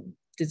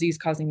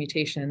disease-causing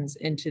mutations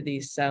into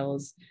these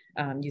cells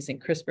using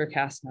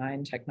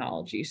CRISPR-Cas9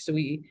 technology. So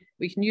we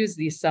can use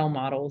these cell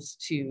models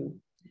to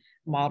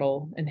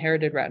model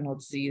inherited retinal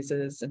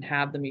diseases and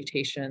have the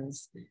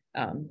mutations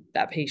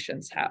that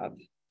patients have.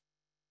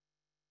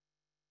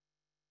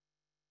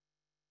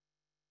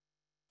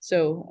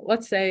 So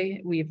let's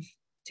say we've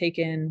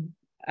taken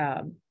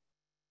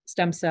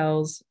stem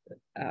cells,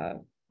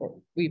 or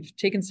we've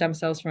taken stem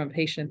cells from a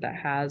patient that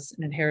has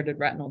an inherited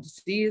retinal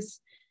disease,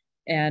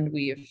 and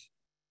we've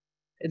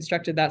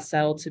instructed that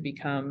cell to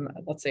become,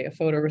 let's say, a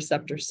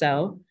photoreceptor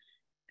cell.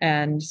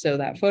 And so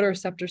that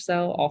photoreceptor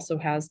cell also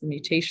has the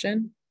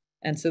mutation.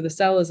 And so the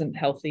cell isn't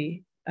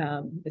healthy.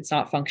 It's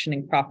not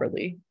functioning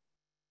properly.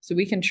 So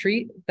we can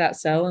treat that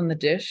cell in the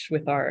dish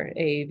with our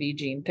AAV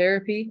gene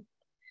therapy.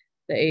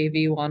 The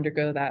AAV will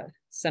undergo that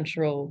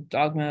central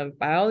dogma of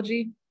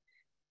biology,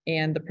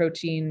 and the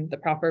protein, the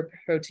proper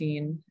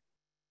protein,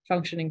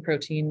 functioning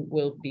protein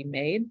will be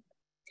made.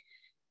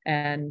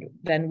 And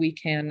then we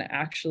can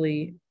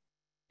actually,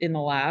 in the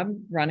lab,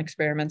 run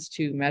experiments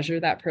to measure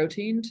that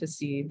protein to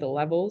see the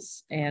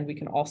levels. And we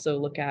can also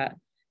look at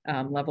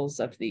levels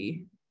of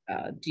the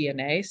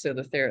DNA, so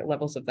the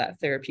levels of that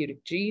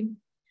therapeutic gene,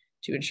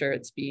 to ensure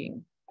it's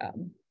being,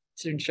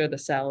 to ensure the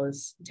cell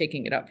is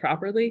taking it up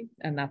properly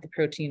and that the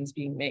protein's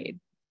being made.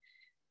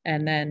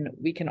 And then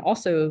we can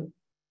also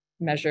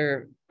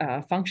measure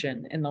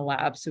function in the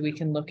lab. So we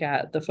can look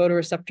at the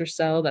photoreceptor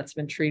cell that's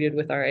been treated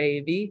with our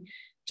AAV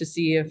to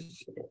see if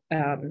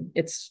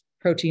its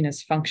protein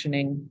is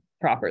functioning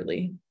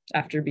properly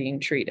after being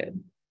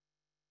treated.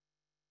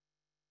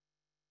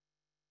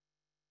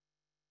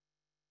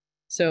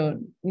 So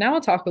now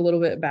I'll talk a little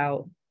bit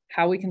about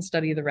how we can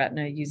study the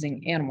retina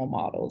using animal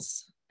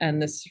models. And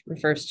this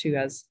refers to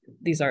as,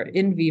 these are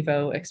in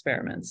vivo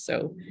experiments,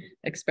 so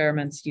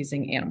experiments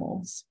using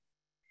animals.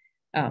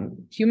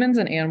 Humans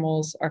and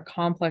animals are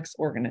complex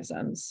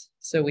organisms.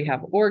 So we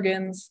have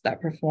organs that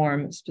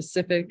perform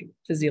specific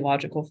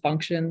physiological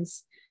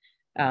functions.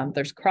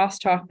 There's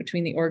crosstalk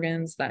between the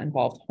organs that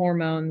involve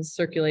hormones,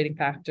 circulating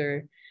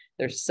factor.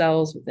 There's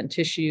cells within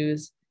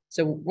tissues.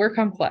 So we're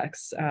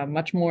complex,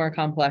 much more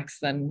complex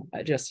than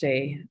just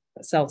a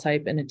cell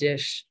type in a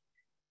dish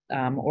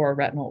or a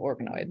retinal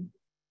organoid.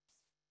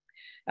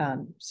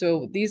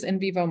 So these in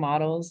vivo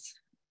models,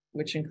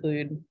 which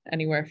include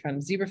anywhere from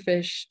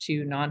zebrafish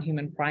to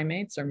non-human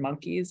primates or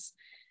monkeys,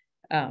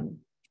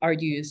 are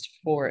used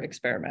for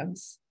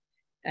experiments.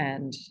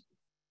 And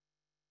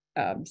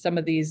some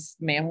of these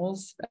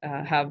mammals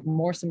have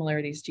more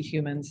similarities to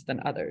humans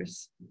than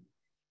others.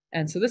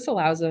 And so this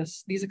allows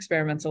us, these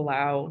experiments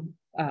allow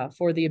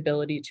for the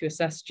ability to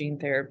assess gene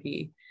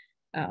therapy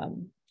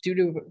due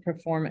to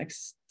perform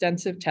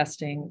extensive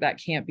testing that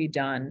can't be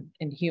done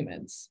in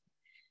humans.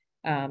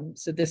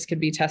 So this could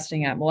be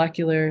testing at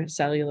molecular,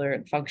 cellular,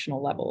 and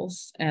functional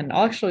levels. And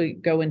I'll actually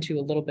go into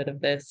a little bit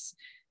of this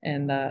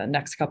in the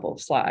next couple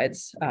of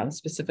slides,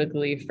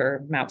 specifically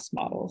for mouse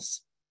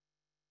models.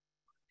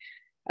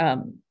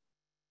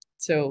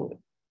 So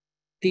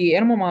the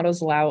animal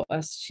models allow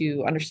us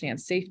to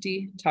understand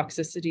safety,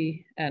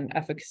 toxicity, and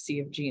efficacy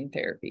of gene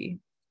therapy.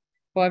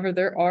 However,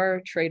 there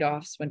are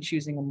trade-offs when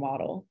choosing a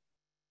model.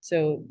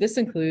 So this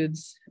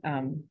includes,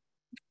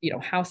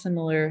 how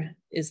similar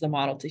is the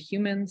model to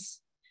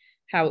humans?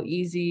 How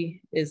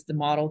easy is the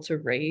model to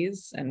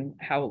raise, and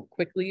how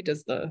quickly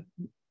does the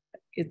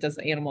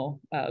animal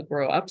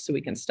grow up so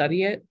we can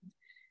study it?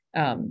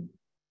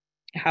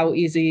 How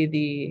easy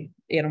the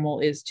animal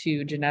is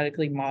to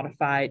genetically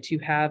modify to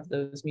have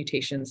those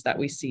mutations that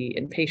we see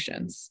in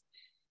patients.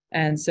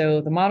 And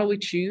so the model we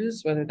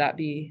choose, whether that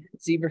be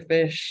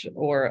zebrafish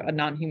or a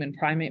non-human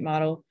primate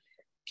model,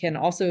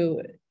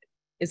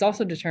 is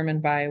also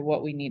determined by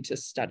what we need to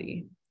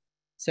study.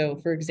 So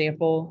for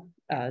example,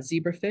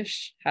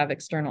 zebrafish have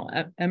external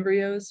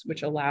embryos,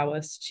 which allow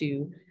us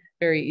to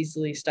very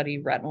easily study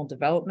retinal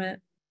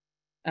development.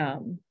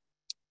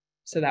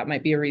 So that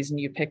might be a reason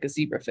you pick a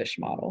zebrafish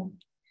model.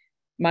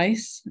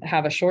 Mice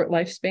have a short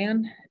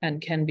lifespan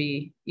and can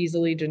be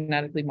easily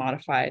genetically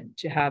modified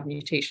to have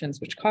mutations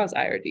which cause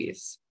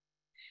IRDs.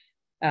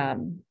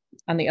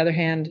 On the other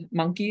hand,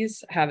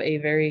 monkeys have a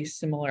very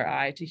similar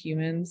eye to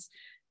humans,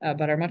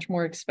 but are much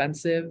more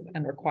expensive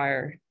and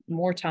require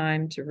more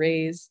time to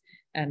raise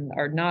and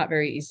are not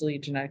very easily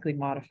genetically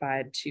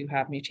modified to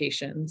have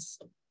mutations.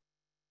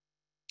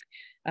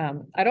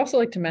 I'd also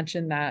like to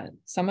mention that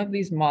some of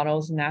these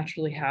models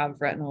naturally have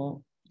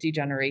retinal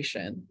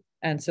degeneration,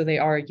 and so they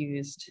are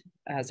used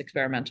as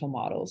experimental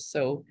models.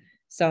 So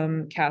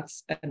some cat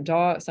and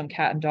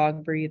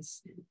dog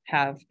breeds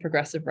have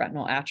progressive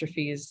retinal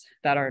atrophies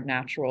that are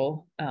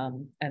natural,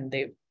 and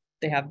they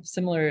have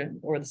similar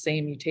or the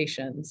same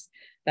mutations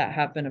that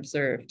have been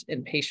observed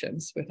in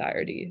patients with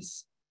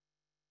IRDs.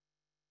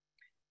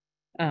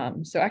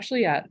 So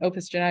actually at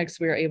Opus Genetics,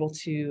 we are able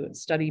to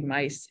study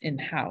mice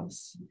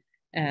in-house.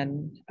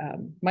 And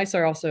mice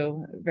are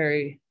also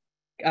very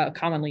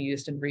commonly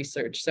used in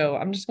research. So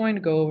I'm just going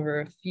to go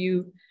over a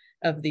few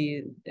of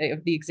the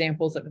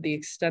examples of the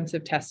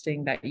extensive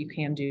testing that you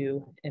can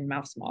do in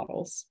mouse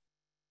models.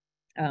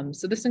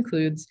 So this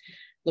includes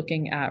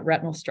looking at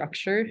retinal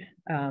structure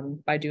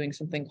by doing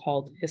something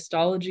called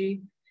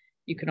histology.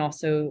 You can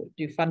also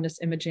do fundus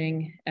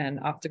imaging and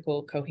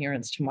optical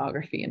coherence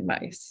tomography in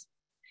mice.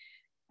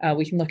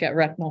 We can look at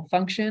retinal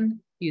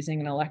function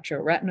using an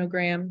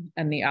electroretinogram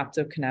and the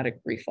optokinetic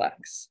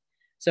reflex.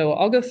 So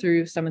I'll go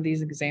through some of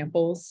these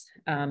examples,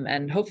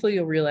 and hopefully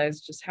you'll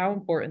realize just how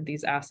important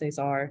these assays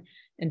are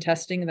in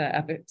testing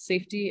the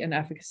safety and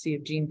efficacy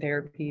of gene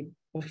therapy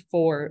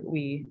before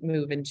we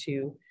move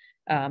into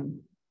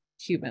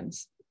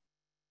humans.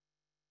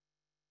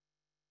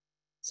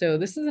 So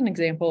this is an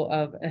example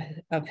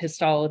of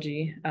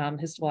histology,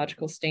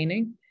 histological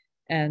staining.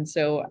 And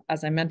so,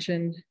 as I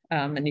mentioned,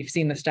 and you've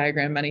seen this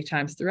diagram many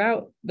times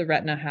throughout, the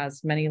retina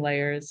has many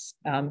layers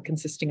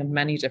consisting of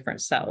many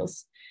different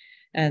cells.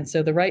 And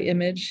so the right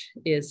image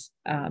is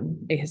a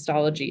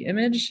histology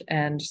image.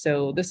 And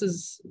so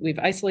we've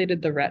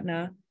isolated the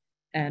retina,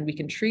 and we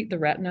can treat the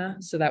retina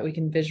so that we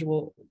can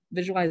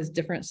visualize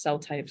different cell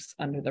types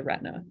under the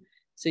retina.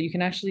 So you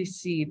can actually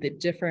see the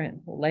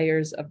different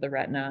layers of the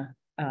retina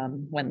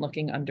when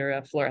looking under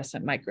a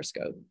fluorescent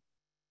microscope.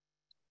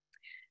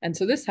 And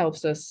so this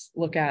helps us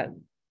look at,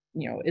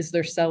 is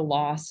there cell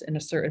loss in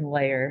a certain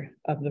layer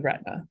of the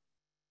retina?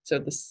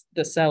 So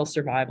the cell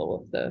survival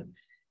of the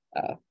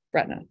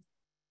retina.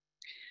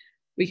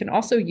 We can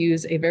also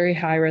use a very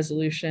high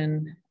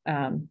resolution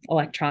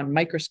electron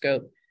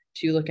microscope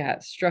to look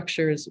at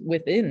structures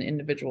within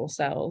individual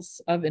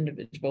cells in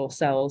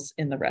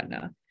the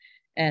retina.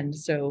 And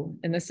so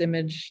in this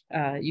image,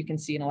 you can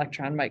see an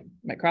electron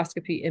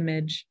microscopy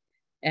image,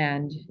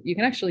 and you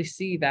can actually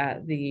see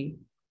that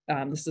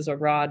this is a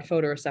rod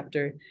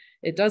photoreceptor.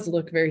 It does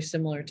look very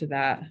similar to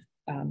that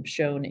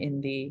shown in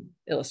the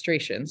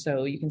illustration.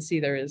 So you can see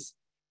there is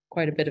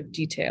quite a bit of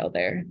detail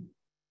there.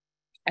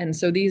 And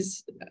so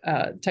these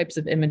types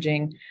of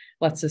imaging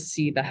lets us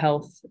see the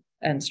health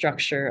and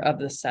structure of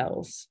the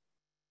cells.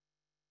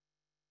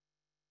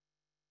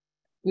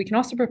 We can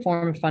also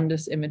perform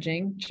fundus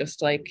imaging,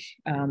 just like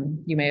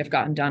you may have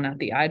gotten done at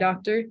the eye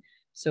doctor.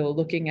 So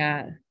looking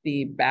at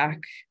the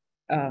back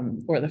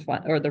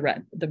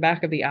the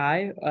back of the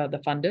eye,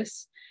 the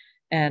fundus,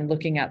 and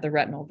looking at the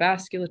retinal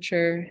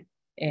vasculature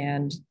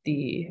and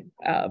the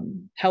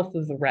health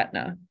of the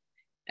retina.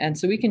 And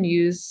so we can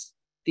use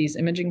these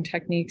imaging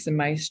techniques in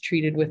mice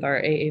treated with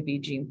our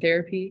AAV gene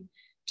therapy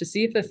to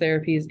see if the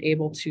therapy is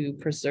able to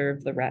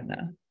preserve the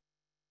retina.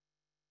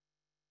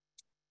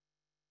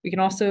 We can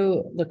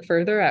also look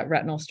further at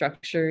retinal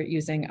structure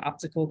using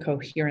optical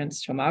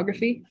coherence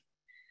tomography.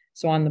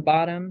 So on the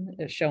bottom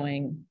is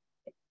showing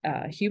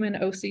human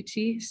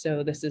OCT.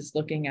 So this is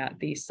looking at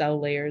the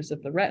cell layers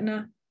of the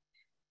retina.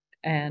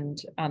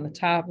 And on the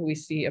top, we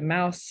see a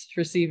mouse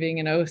receiving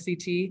an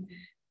OCT.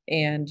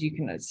 And you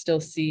can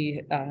still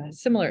see a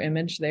similar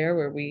image there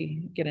where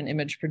we get an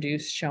image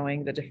produced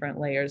showing the different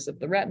layers of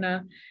the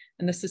retina.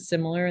 And this is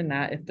similar in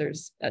that if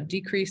there's a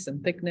decrease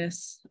in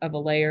thickness of a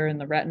layer in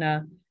the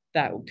retina,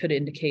 that could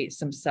indicate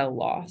some cell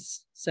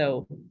loss.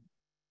 So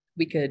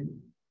we could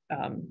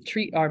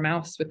treat our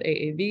mouse with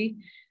AAV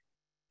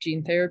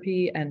gene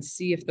therapy and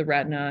see if the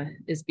retina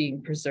is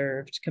being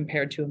preserved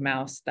compared to a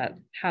mouse that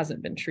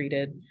hasn't been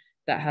treated,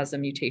 that has a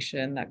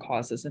mutation that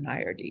causes an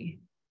IRD.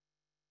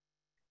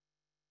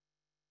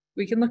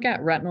 We can look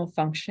at retinal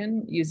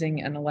function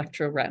using an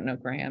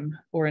electroretinogram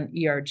or an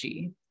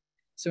ERG.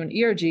 So an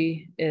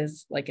ERG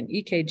is like an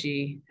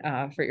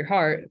EKG for your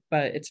heart,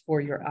 but it's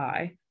for your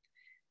eye.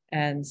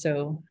 And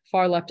so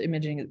far left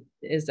imaging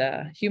is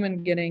a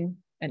human getting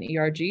an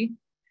ERG.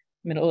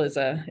 Middle is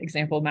an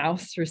example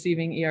mouse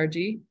receiving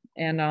ERG.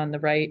 And on the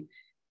right,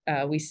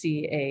 we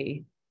see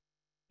a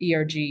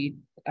ERG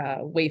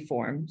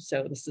waveform.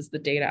 So this is the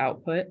data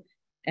output.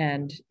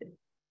 And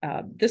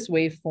this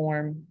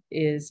waveform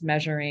is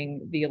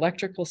measuring the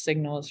electrical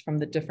signals from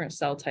the different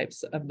cell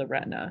types of the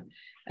retina.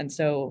 And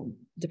so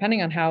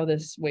depending on how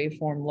this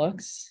waveform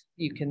looks,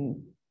 you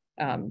can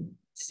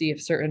see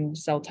if certain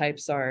cell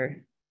types are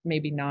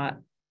maybe not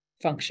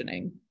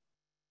functioning.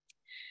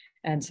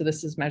 And so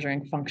this is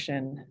measuring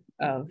function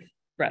of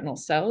retinal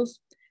cells.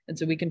 And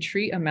so we can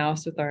treat a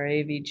mouse with our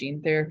AAV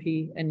gene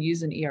therapy and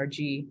use an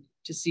ERG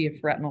to see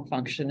if retinal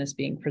function is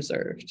being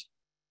preserved.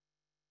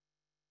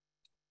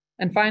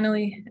 And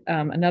finally,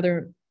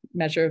 another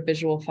measure of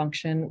visual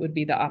function would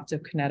be the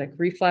optokinetic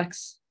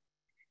reflex.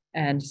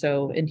 And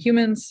so in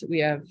humans, we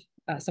have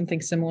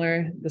something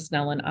similar, the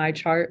Snellen eye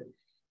chart.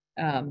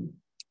 And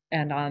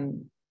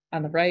on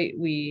the right,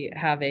 we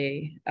have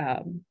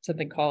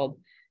something called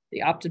the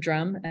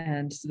optodrome.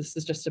 And so this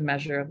is just a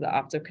measure of the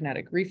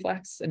optokinetic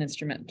reflex, an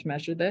instrument to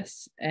measure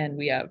this. And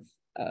we have,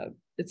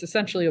 it's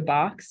essentially a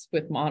box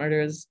with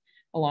monitors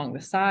along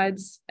the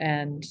sides,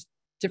 and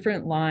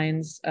different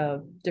lines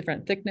of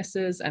different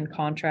thicknesses and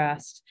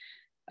contrast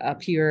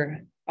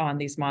appear on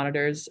these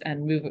monitors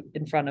and move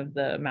in front of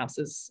the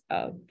mouse's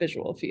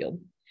visual field.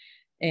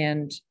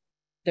 And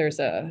there's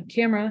a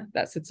camera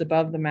that sits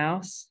above the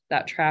mouse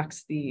that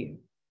tracks the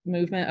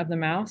movement of the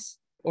mouse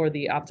or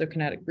the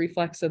optokinetic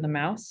reflex of the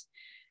mouse,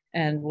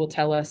 and will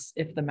tell us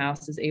if the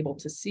mouse is able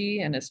to see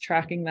and is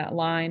tracking that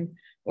line,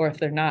 or if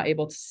they're not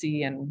able to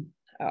see and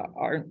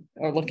are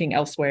looking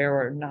elsewhere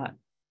or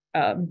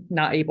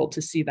not able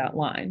to see that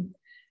line.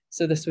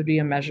 So this would be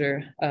a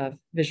measure of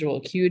visual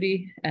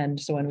acuity. And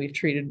so when we've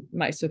treated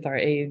mice with our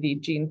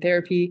AAV gene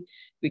therapy,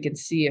 we can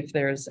see if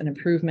there's an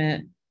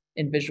improvement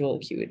in visual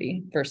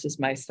acuity versus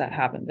mice that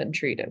haven't been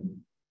treated.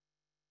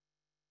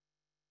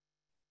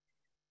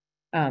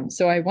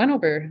 So I went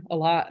over a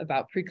lot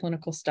about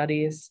preclinical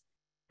studies,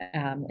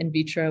 in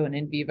vitro and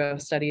in vivo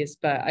studies,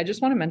 but I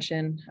just want to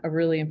mention a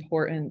really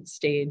important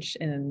stage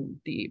in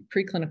the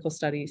preclinical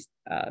studies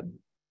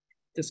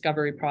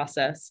discovery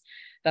process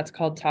that's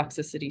called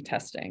toxicity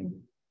testing.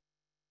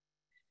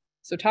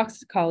 So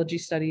toxicology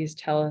studies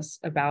tell us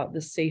about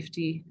the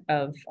safety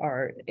of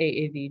our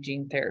AAV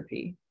gene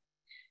therapy.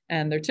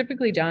 And they're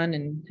typically done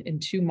in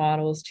two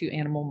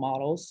animal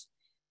models.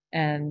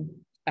 And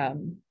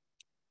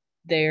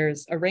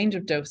there's a range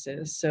of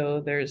doses.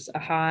 So there's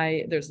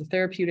a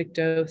therapeutic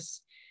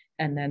dose,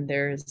 and then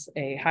there's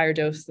a higher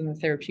dose than the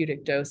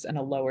therapeutic dose and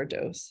a lower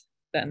dose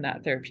than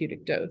that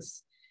therapeutic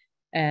dose.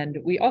 And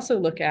we also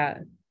look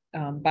at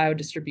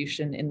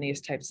biodistribution in these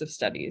types of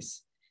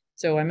studies.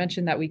 So I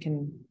mentioned that we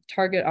can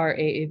target our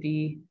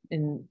AAV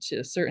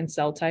into certain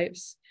cell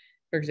types,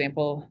 for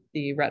example,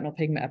 the retinal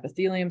pigment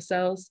epithelium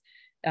cells.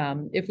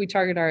 If we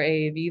target our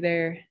AAV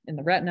there in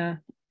the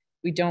retina,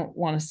 we don't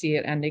want to see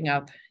it ending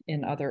up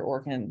in other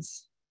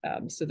organs.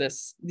 So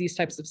these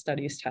types of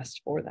studies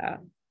test for that.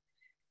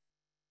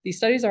 These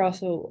studies are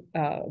also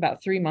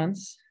about 3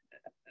 months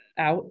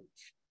out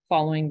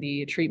following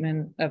the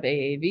treatment of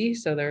AAV.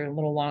 So they're a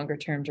little longer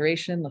term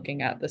duration,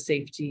 looking at the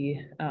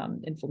safety,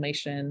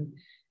 inflammation.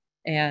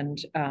 And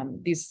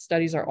these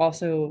studies are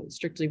also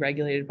strictly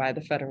regulated by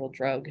the Federal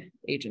Drug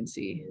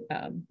Agency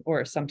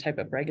or some type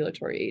of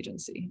regulatory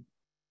agency.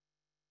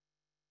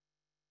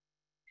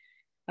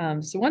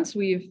 So once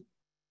we've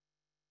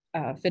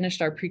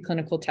finished our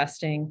preclinical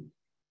testing,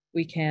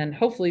 we can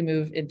hopefully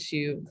move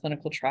into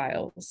clinical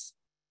trials.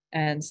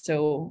 And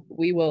so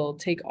we will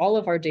take all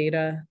of our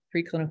data,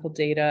 preclinical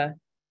data,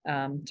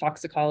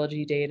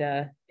 toxicology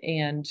data,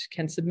 and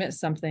can submit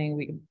something.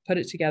 We can put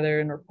it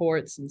together in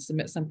reports and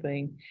submit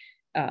something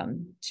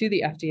to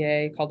the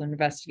FDA called an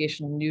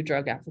investigational new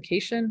drug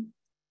application.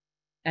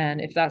 And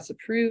if that's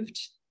approved,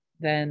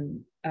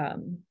 then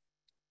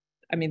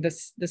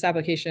this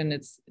application,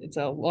 it's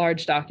a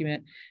large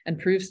document and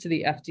proves to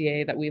the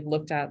FDA that we've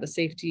looked at the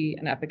safety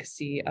and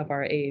efficacy of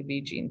our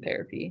AAV gene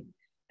therapy.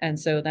 And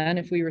so then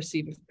if we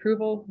receive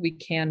approval, we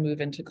can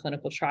move into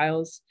clinical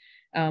trials,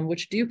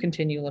 which do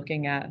continue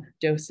looking at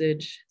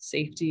dosage,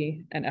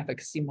 safety, and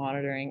efficacy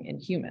monitoring in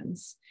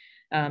humans.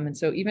 And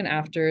so even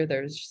after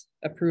there's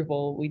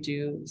approval, we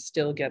do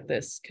still get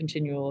this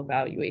continual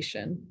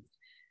evaluation.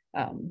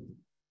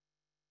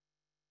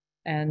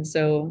 And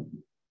so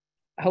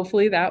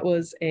hopefully that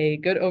was a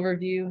good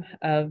overview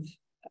of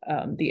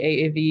the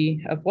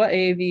AAV, of what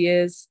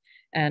AAV is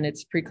and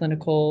its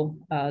preclinical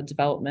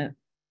development.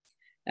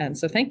 And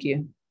so thank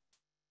you.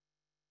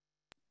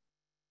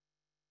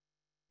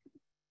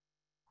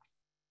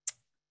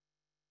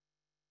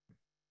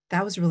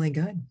 That was really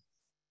good.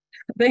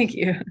 Thank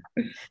you.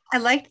 I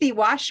liked the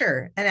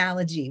washer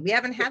analogy. We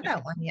haven't had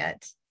that one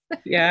yet.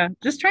 Yeah,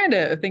 just trying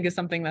to think of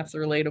something that's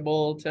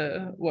relatable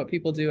to what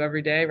people do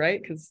every day,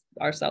 right? Because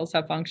our cells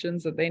have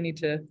functions that they need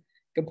to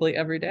complete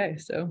every day.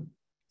 So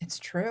it's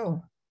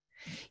true.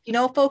 You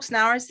know, folks,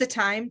 now is the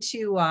time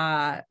to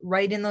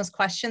write in those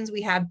questions.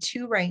 We have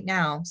 2 right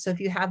now. So if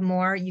you have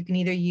more, you can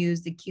either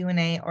use the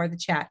Q&A or the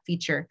chat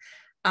feature.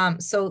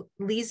 So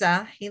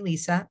Lisa, hey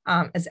Lisa,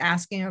 is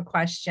asking a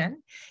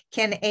question.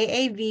 Can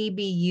AAV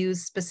be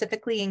used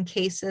specifically in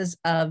cases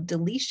of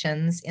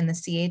deletions in the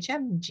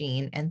CHM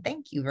gene? And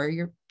thank you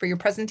for your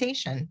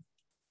presentation.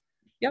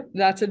 Yep,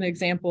 that's an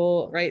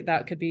example, right?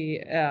 That could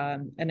be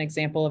an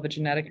example of a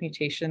genetic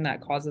mutation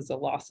that causes a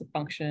loss of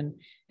function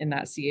in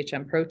that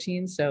CHM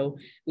protein. So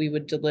we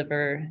would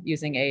deliver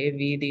using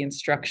AAV the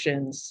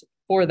instructions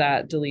for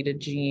that deleted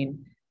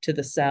gene to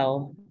the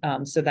cell,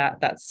 so that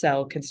that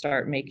cell can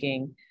start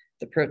making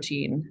the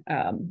protein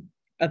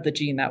of the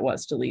gene that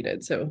was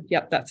deleted. So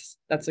yep,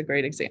 that's a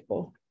great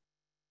example.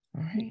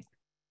 All right.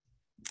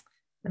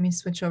 Let me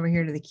switch over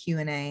here to the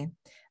Q&A.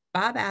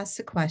 Bob asks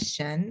a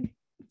question.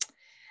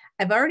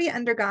 I've already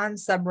undergone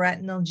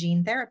subretinal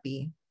gene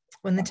therapy.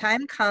 When the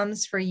time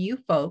comes for you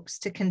folks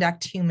to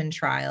conduct human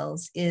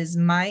trials, is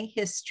my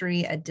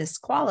history a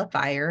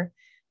disqualifier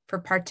for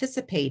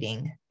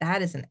participating?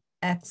 That is an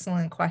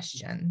excellent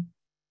question.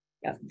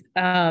 Yeah.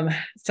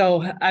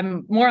 So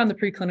I'm more on the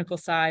preclinical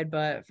side,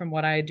 but from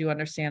what I do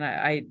understand,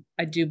 I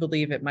do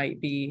believe it might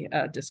be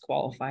a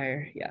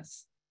disqualifier.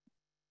 Yes.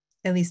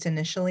 At least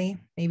initially,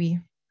 maybe.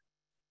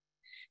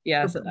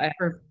 Yeah. Yeah.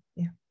 I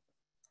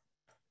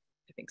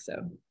think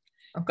so.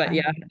 Okay. But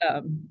yeah,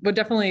 but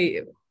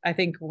definitely, I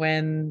think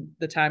when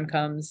the time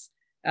comes,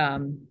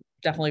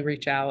 definitely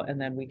reach out,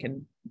 and then we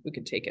can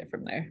take it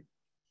from there.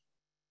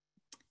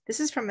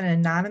 This is from an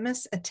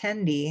anonymous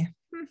attendee.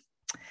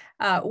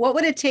 What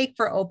would it take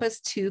for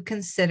Opus to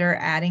consider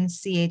adding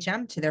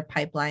CHM to their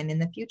pipeline in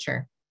the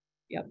future?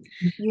 Yep.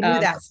 You knew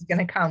that was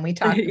going to come. We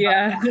talked about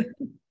yeah,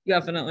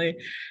 definitely.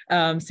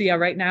 So yeah,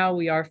 right now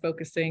we are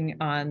focusing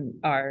on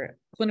our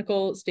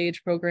clinical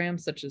stage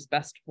programs such as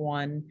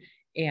BEST1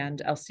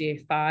 and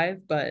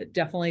LCA5, but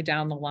definitely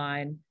down the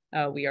line,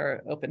 we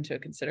are open to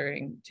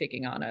considering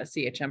taking on a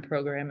CHM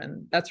program.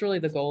 And that's really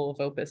the goal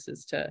of Opus,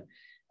 is to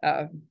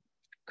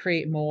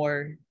create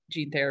more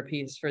gene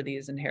therapies for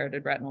these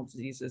inherited retinal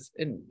diseases,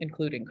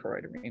 including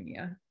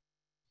choroideremia.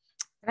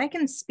 And I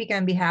can speak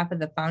on behalf of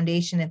the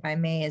foundation, if I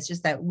may. It's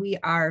just that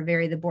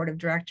the board of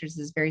directors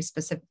is very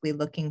specifically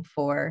looking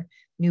for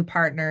new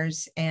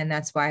partners. And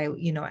that's why,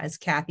 as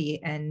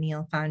Kathy and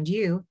Neil found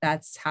you,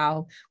 that's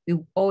how we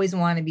always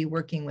want to be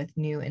working with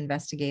new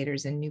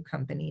investigators and new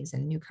companies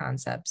and new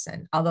concepts.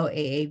 And although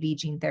AAV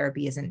gene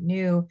therapy isn't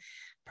new,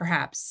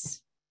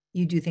 perhaps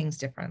you do things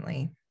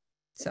differently.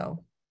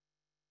 So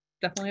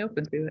definitely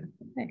open to it.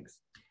 Thanks.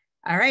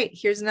 All right,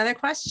 here's another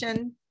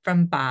question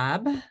from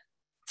Bob.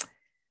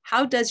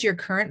 How does your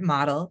current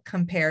model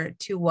compare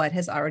to what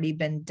has already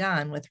been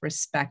done with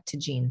respect to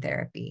gene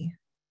therapy?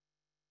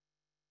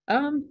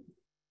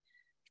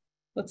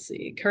 Let's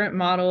see, current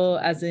model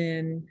as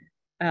in,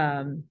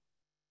 well,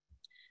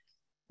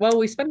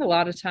 we spend a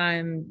lot of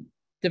time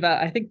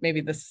I think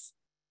maybe this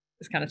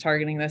is kind of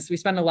targeting this. We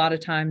spend a lot of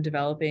time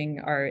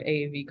developing our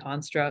AAV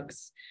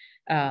constructs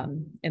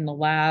in the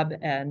lab,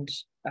 and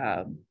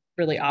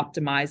really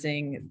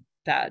optimizing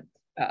that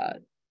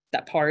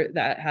part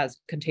that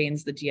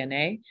contains the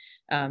DNA.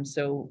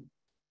 So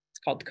it's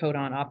called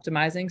codon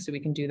optimizing. So we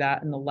can do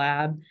that in the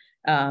lab.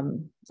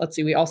 Let's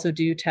see, we also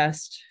do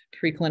test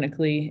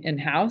preclinically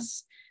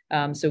in-house.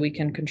 So we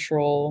can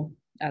control,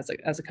 as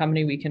a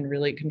company, we can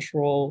really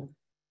control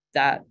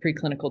that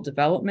preclinical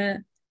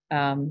development.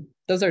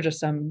 Those are just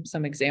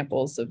some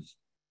examples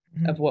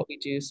of what we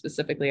do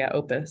specifically at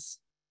Opus.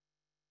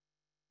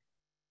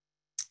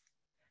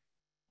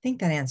 I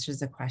think that answers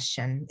the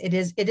question. It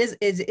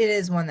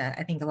is one that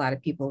I think a lot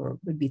of people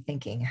would be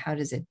thinking, how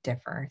does it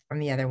differ from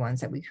the other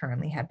ones that we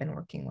currently have been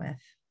working with?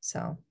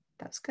 So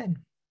that's good.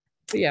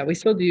 But yeah, we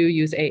still do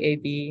use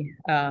AAV.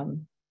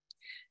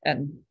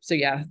 And so,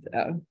 yeah,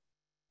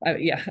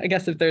 I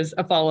guess if there's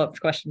a follow-up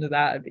question to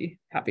that, I'd be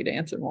happy to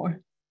answer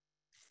more.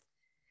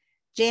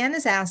 Jan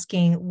is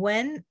asking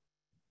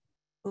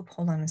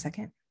hold on a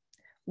second.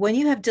 When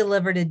you have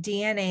delivered a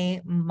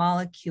DNA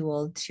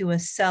molecule to a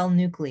cell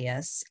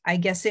nucleus, I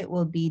guess it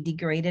will be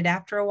degraded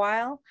after a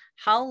while.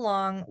 How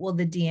long will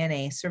the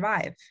DNA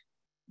survive?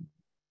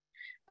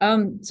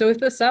 So if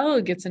the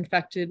cell gets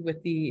infected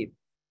with the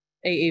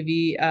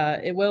AAV,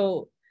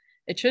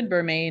 it should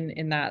remain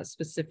in that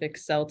specific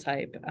cell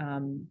type.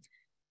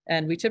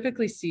 And we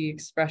typically see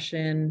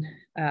expression,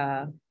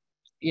 there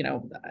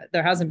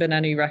hasn't been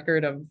any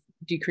record of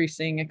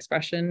decreasing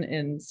expression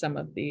in some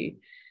of the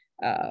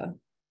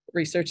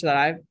research that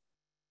I've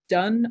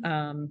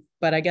done,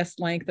 but I guess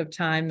length of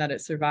time that it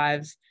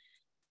survives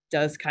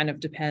does kind of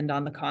depend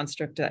on the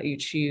construct that you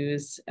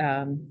choose.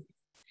 And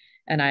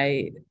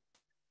I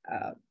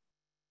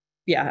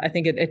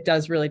think it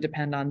does really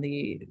depend on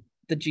the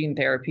gene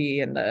therapy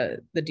and the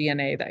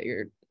DNA that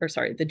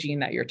the gene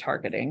that you're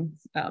targeting,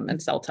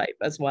 and cell type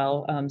as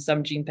well.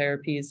 Some gene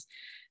therapies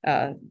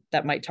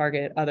that might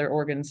target other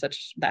organs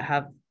that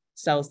have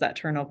cells that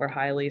turn over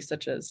highly,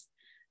 such as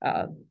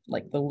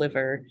like the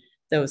liver,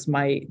 those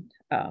might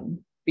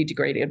be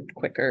degraded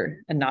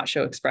quicker and not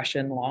show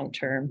expression long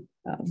term.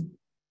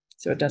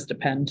 So it does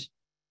depend.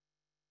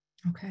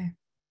 Okay.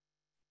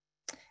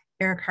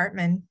 Eric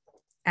Hartman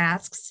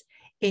asks,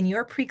 In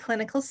your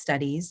preclinical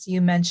studies, you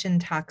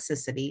mentioned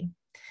toxicity.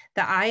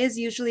 The eye is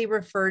usually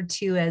referred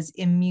to as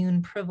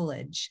immune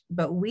privilege,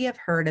 but we have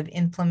heard of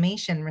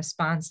inflammation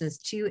responses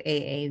to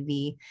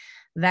AAV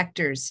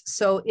vectors.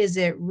 So is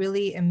it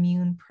really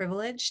immune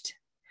privileged?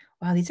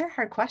 Wow, these are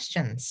hard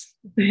questions.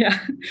 Yeah,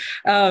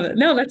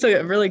 no, that's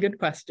a really good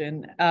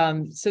question.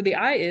 So the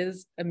eye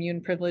is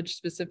immune privileged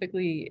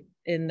specifically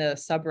in the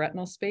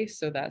subretinal space,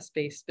 so that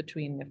space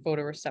between the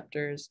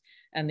photoreceptors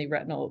and the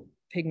retinal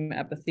pigment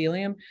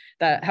epithelium.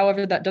 That,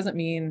 however, that doesn't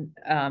mean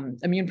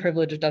immune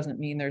privilege doesn't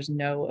mean there's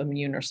no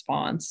immune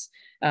response.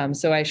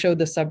 So I showed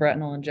the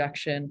subretinal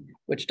injection,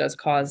 which does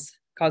cause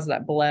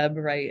that bleb,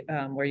 right,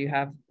 where you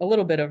have a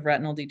little bit of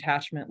retinal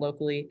detachment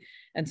locally,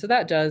 and so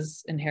that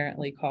does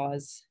inherently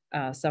cause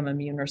some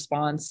immune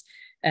response.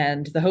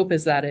 And the hope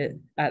is that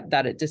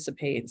it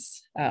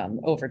dissipates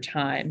over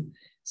time.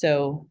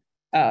 So,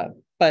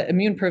 but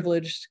immune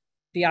privileged,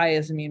 the eye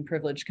is immune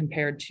privileged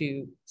compared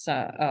to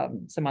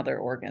some other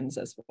organs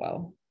as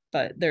well.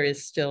 But there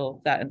is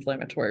still that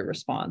inflammatory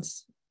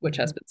response, which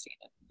has been seen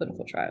in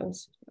clinical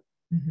trials.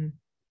 Mm-hmm.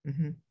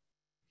 Mm-hmm.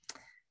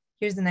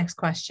 Here's the next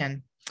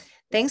question.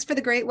 Thanks for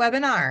the great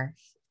webinar.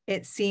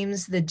 It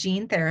seems the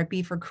gene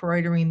therapy for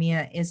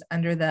choroideremia is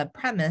under the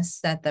premise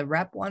that the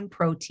REP1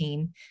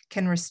 protein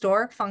can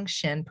restore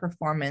function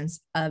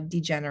performance of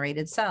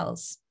degenerated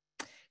cells.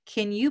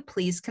 Can you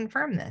please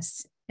confirm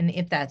this? And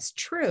if that's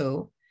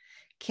true,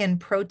 can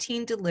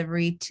protein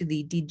delivery to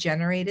the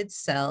degenerated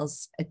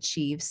cells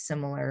achieve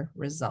similar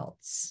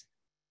results?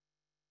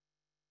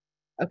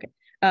 Okay.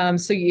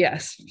 So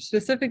yes,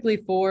 specifically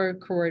for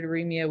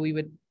choroideremia, we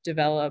would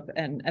develop,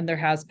 and there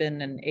has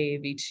been an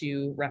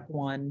AAV2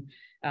 REP1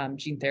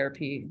 gene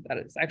therapy that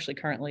is actually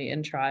currently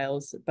in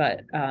trials,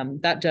 but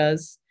that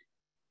does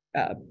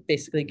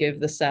basically give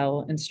the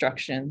cell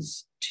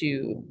instructions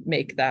to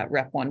make that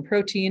REP1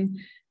 protein,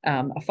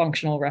 a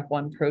functional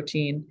REP1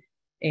 protein,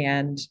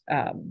 and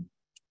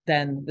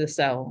then the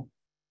cell,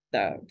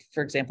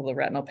 for example, the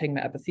retinal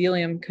pigment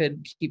epithelium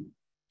could keep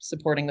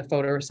supporting the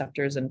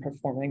photoreceptors and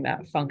performing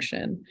that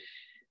function.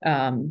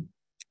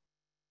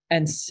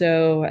 And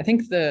so I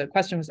think the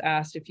question was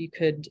asked if you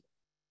could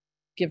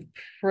give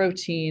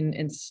protein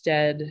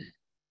instead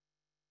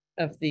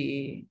of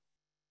the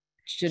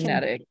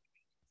genetic.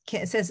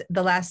 It says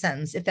the last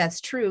sentence, if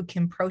that's true,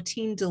 can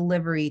protein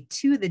delivery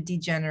to the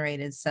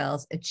degenerated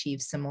cells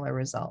achieve similar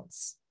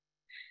results?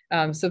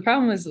 So the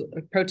problem is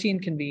protein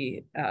can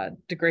be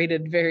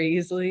degraded very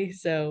easily.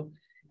 So,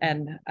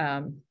 and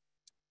I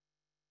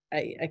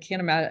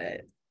can't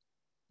imagine,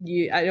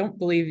 I don't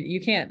believe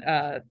you can't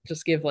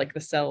just give like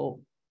the cell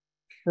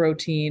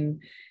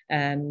protein,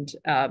 and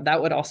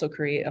that would also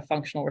create a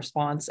functional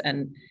response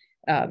and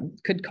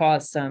could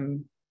cause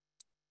some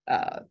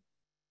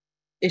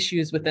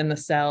issues within the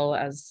cell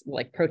as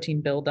like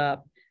protein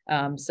buildup.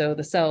 So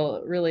the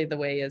cell, really the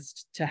way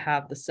is to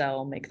have the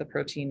cell make the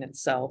protein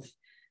itself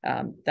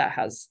that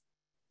has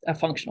a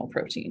functional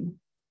protein.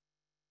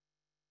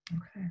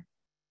 Okay.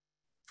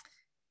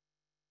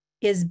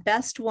 Is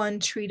BEST1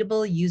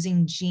 treatable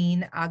using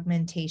gene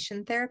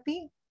augmentation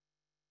therapy?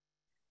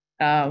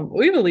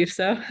 We believe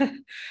so,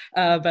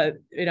 but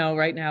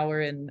right now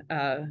we're in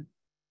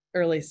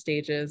early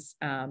stages,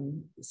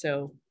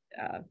 so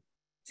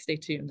stay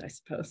tuned, I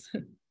suppose.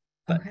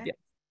 But, okay, yeah.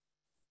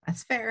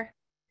 That's fair.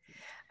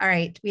 All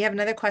right, we have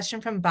another question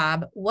from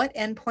Bob. What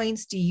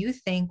endpoints do you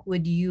think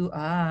would you,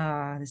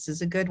 this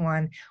is a good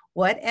one.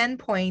 What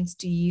endpoints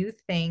do you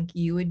think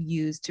you would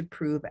use to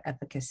prove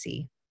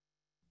efficacy?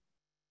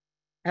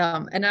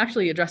 And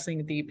actually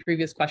addressing the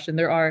previous question,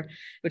 there are,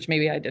 which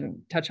maybe I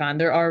didn't touch on,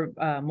 there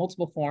are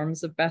multiple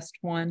forms of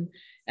BEST1.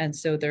 And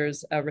so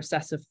there's a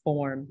recessive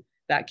form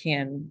that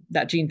gene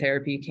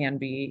therapy can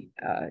be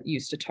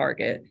used to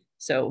target.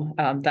 So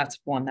that's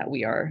one that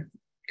we are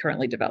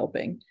currently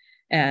developing.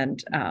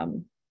 And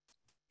can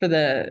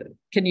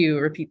you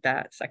repeat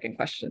that second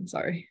question?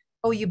 Sorry.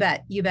 Oh, you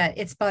bet. You bet.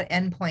 It's about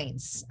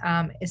endpoints.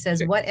 It says,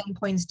 sure. What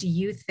endpoints do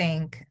you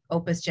think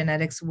Opus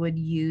Genetics would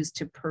use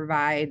to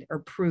provide or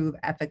prove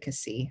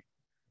efficacy?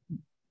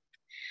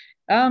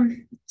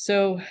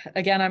 So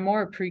again, I'm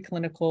more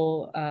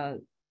preclinical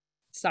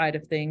side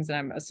of things, and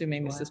I'm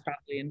assuming this is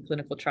probably in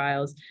clinical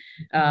trials.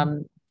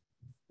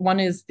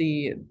 One is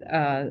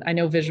I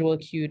know visual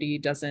acuity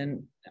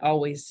doesn't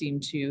always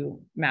seem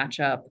to match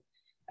up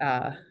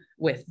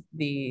with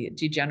the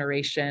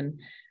degeneration.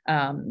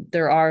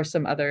 There are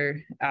some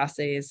other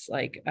assays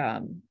like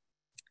a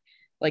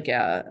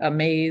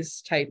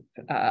maze type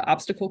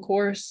obstacle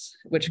course,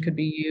 which could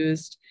be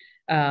used.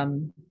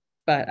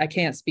 But I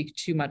can't speak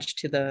too much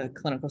to the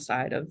clinical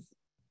side of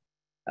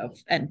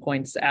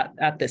endpoints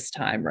at this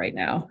time right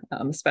now,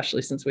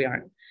 especially since we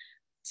aren't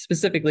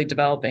specifically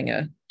developing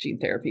a gene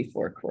therapy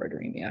for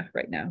choroideremia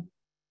right now.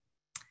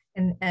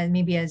 And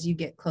maybe as you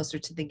get closer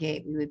to the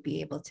gate, we would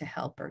be able to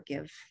help or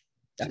give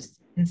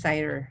just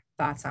insider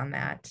thoughts on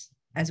that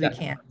as we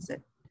can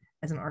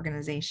as an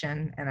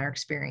organization and our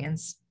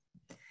experience.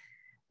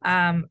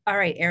 All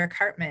right, Eric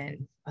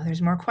Hartman. Oh,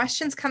 there's more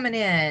questions coming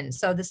in.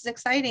 So this is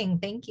exciting.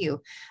 Thank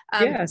you.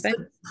 Yeah, thanks.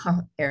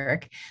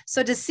 Eric.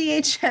 So does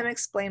CHM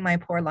explain my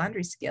poor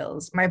laundry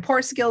skills? My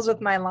poor skills with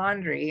my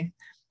laundry.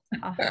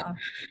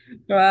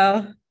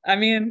 Well, I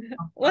mean,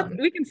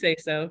 we can say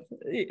so.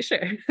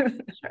 Sure.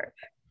 Sure.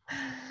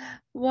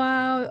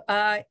 Wow.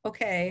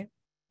 Okay.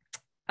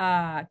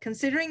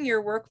 Considering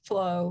your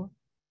workflow,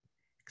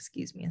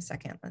 excuse me a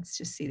second, let's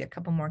just see, a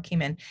couple more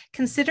came in.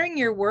 Considering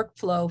your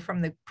workflow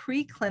from the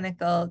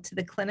preclinical to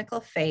the clinical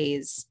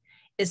phase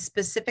is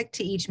specific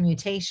to each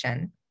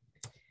mutation,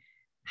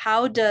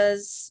 how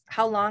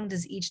long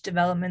does each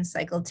development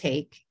cycle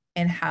take,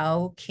 and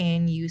how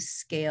can you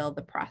scale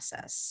the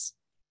process?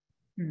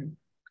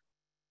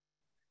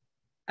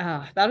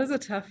 That is a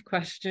tough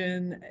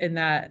question in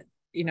that,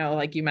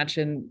 like you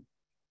mentioned,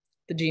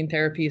 the gene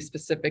therapy is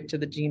specific to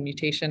the gene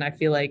mutation. I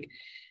feel like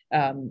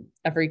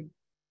every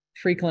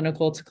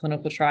preclinical to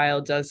clinical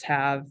trial does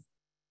have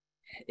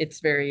its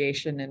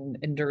variation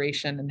in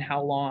duration and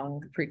how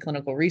long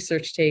preclinical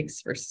research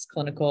takes versus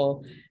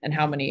clinical, and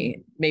how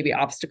many maybe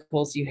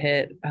obstacles you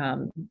hit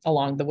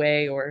along the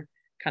way, or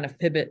kind of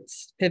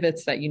pivots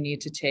that you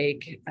need to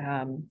take.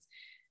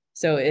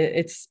 So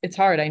it's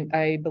hard.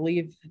 I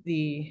believe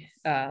the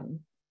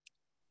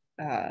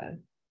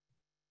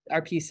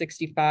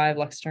RP65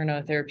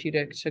 Luxturna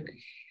therapeutic took,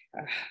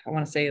 I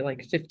want to say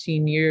like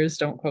 15 years.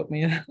 Don't quote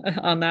me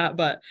on that,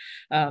 but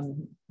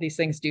these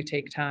things do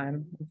take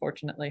time,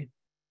 unfortunately.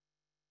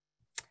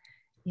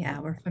 Yeah,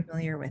 we're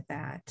familiar with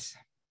that.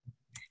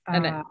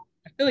 And I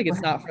feel like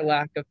it's not for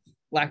lack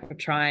of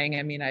trying.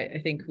 I mean, I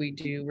think we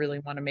do really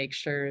want to make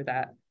sure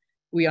that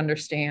we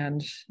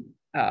understand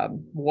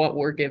what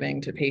we're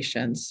giving to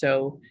patients.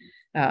 So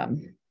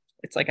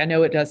it's like, I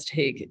know it does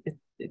take,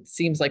 it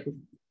seems like,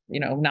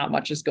 not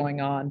much is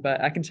going on,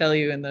 but I can tell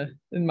you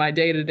in my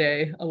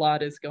day-to-day, a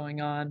lot is going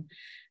on.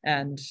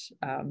 And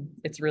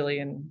it's really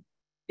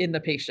in the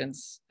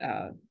patient's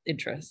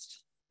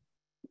interest.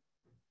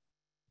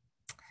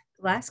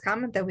 The last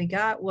comment that we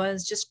got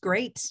was just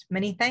great.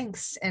 Many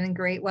thanks, and a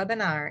great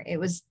webinar. It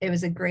was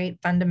a great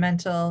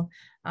fundamental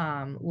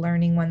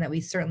learning one that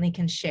we certainly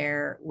can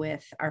share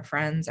with our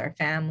friends, our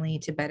family,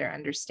 to better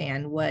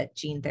understand what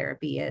gene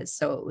therapy is.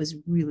 So it was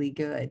really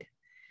good.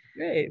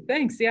 Great,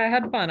 thanks. Yeah, I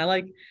had fun.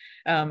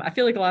 I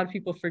feel like a lot of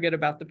people forget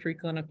about the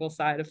preclinical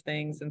side of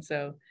things. And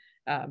so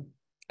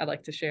I'd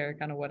like to share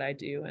kind of what I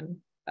do, and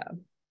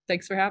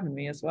thanks for having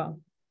me as well.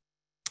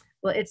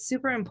 Well, it's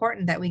super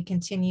important that we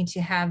continue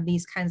to have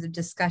these kinds of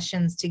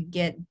discussions to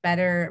get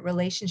better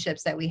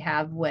relationships that we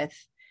have with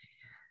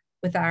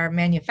our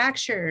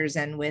manufacturers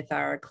and with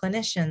our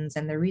clinicians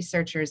and the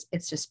researchers.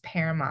 It's just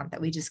paramount that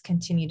we just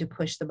continue to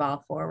push the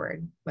ball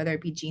forward, whether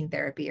it be gene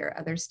therapy or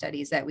other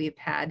studies that we've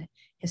had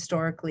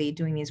historically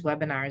doing these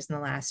webinars in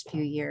the last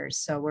few years.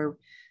 So we're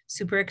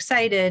super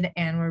excited,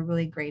 and we're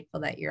really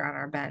grateful that you're on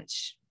our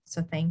bench.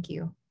 So thank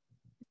you.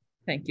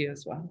 Thank you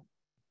as well.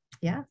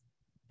 Yeah.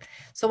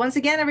 So once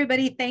again,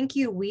 everybody, thank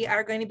you. We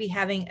are going to be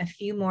having a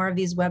few more of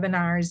these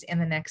webinars in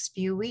the next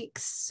few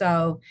weeks.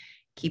 So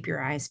keep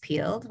your eyes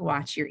peeled,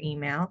 watch your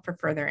email for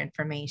further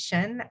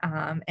information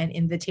and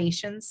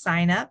invitations,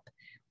 sign up,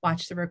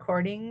 watch the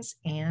recordings,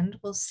 and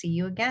we'll see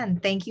you again.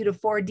 Thank you to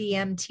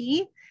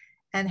 4DMT,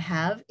 and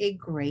have a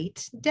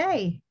great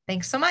day.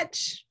 Thanks so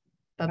much.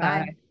 Bye-bye.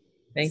 Bye.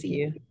 Thank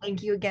you.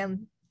 Thank you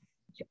again.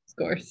 Of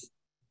course.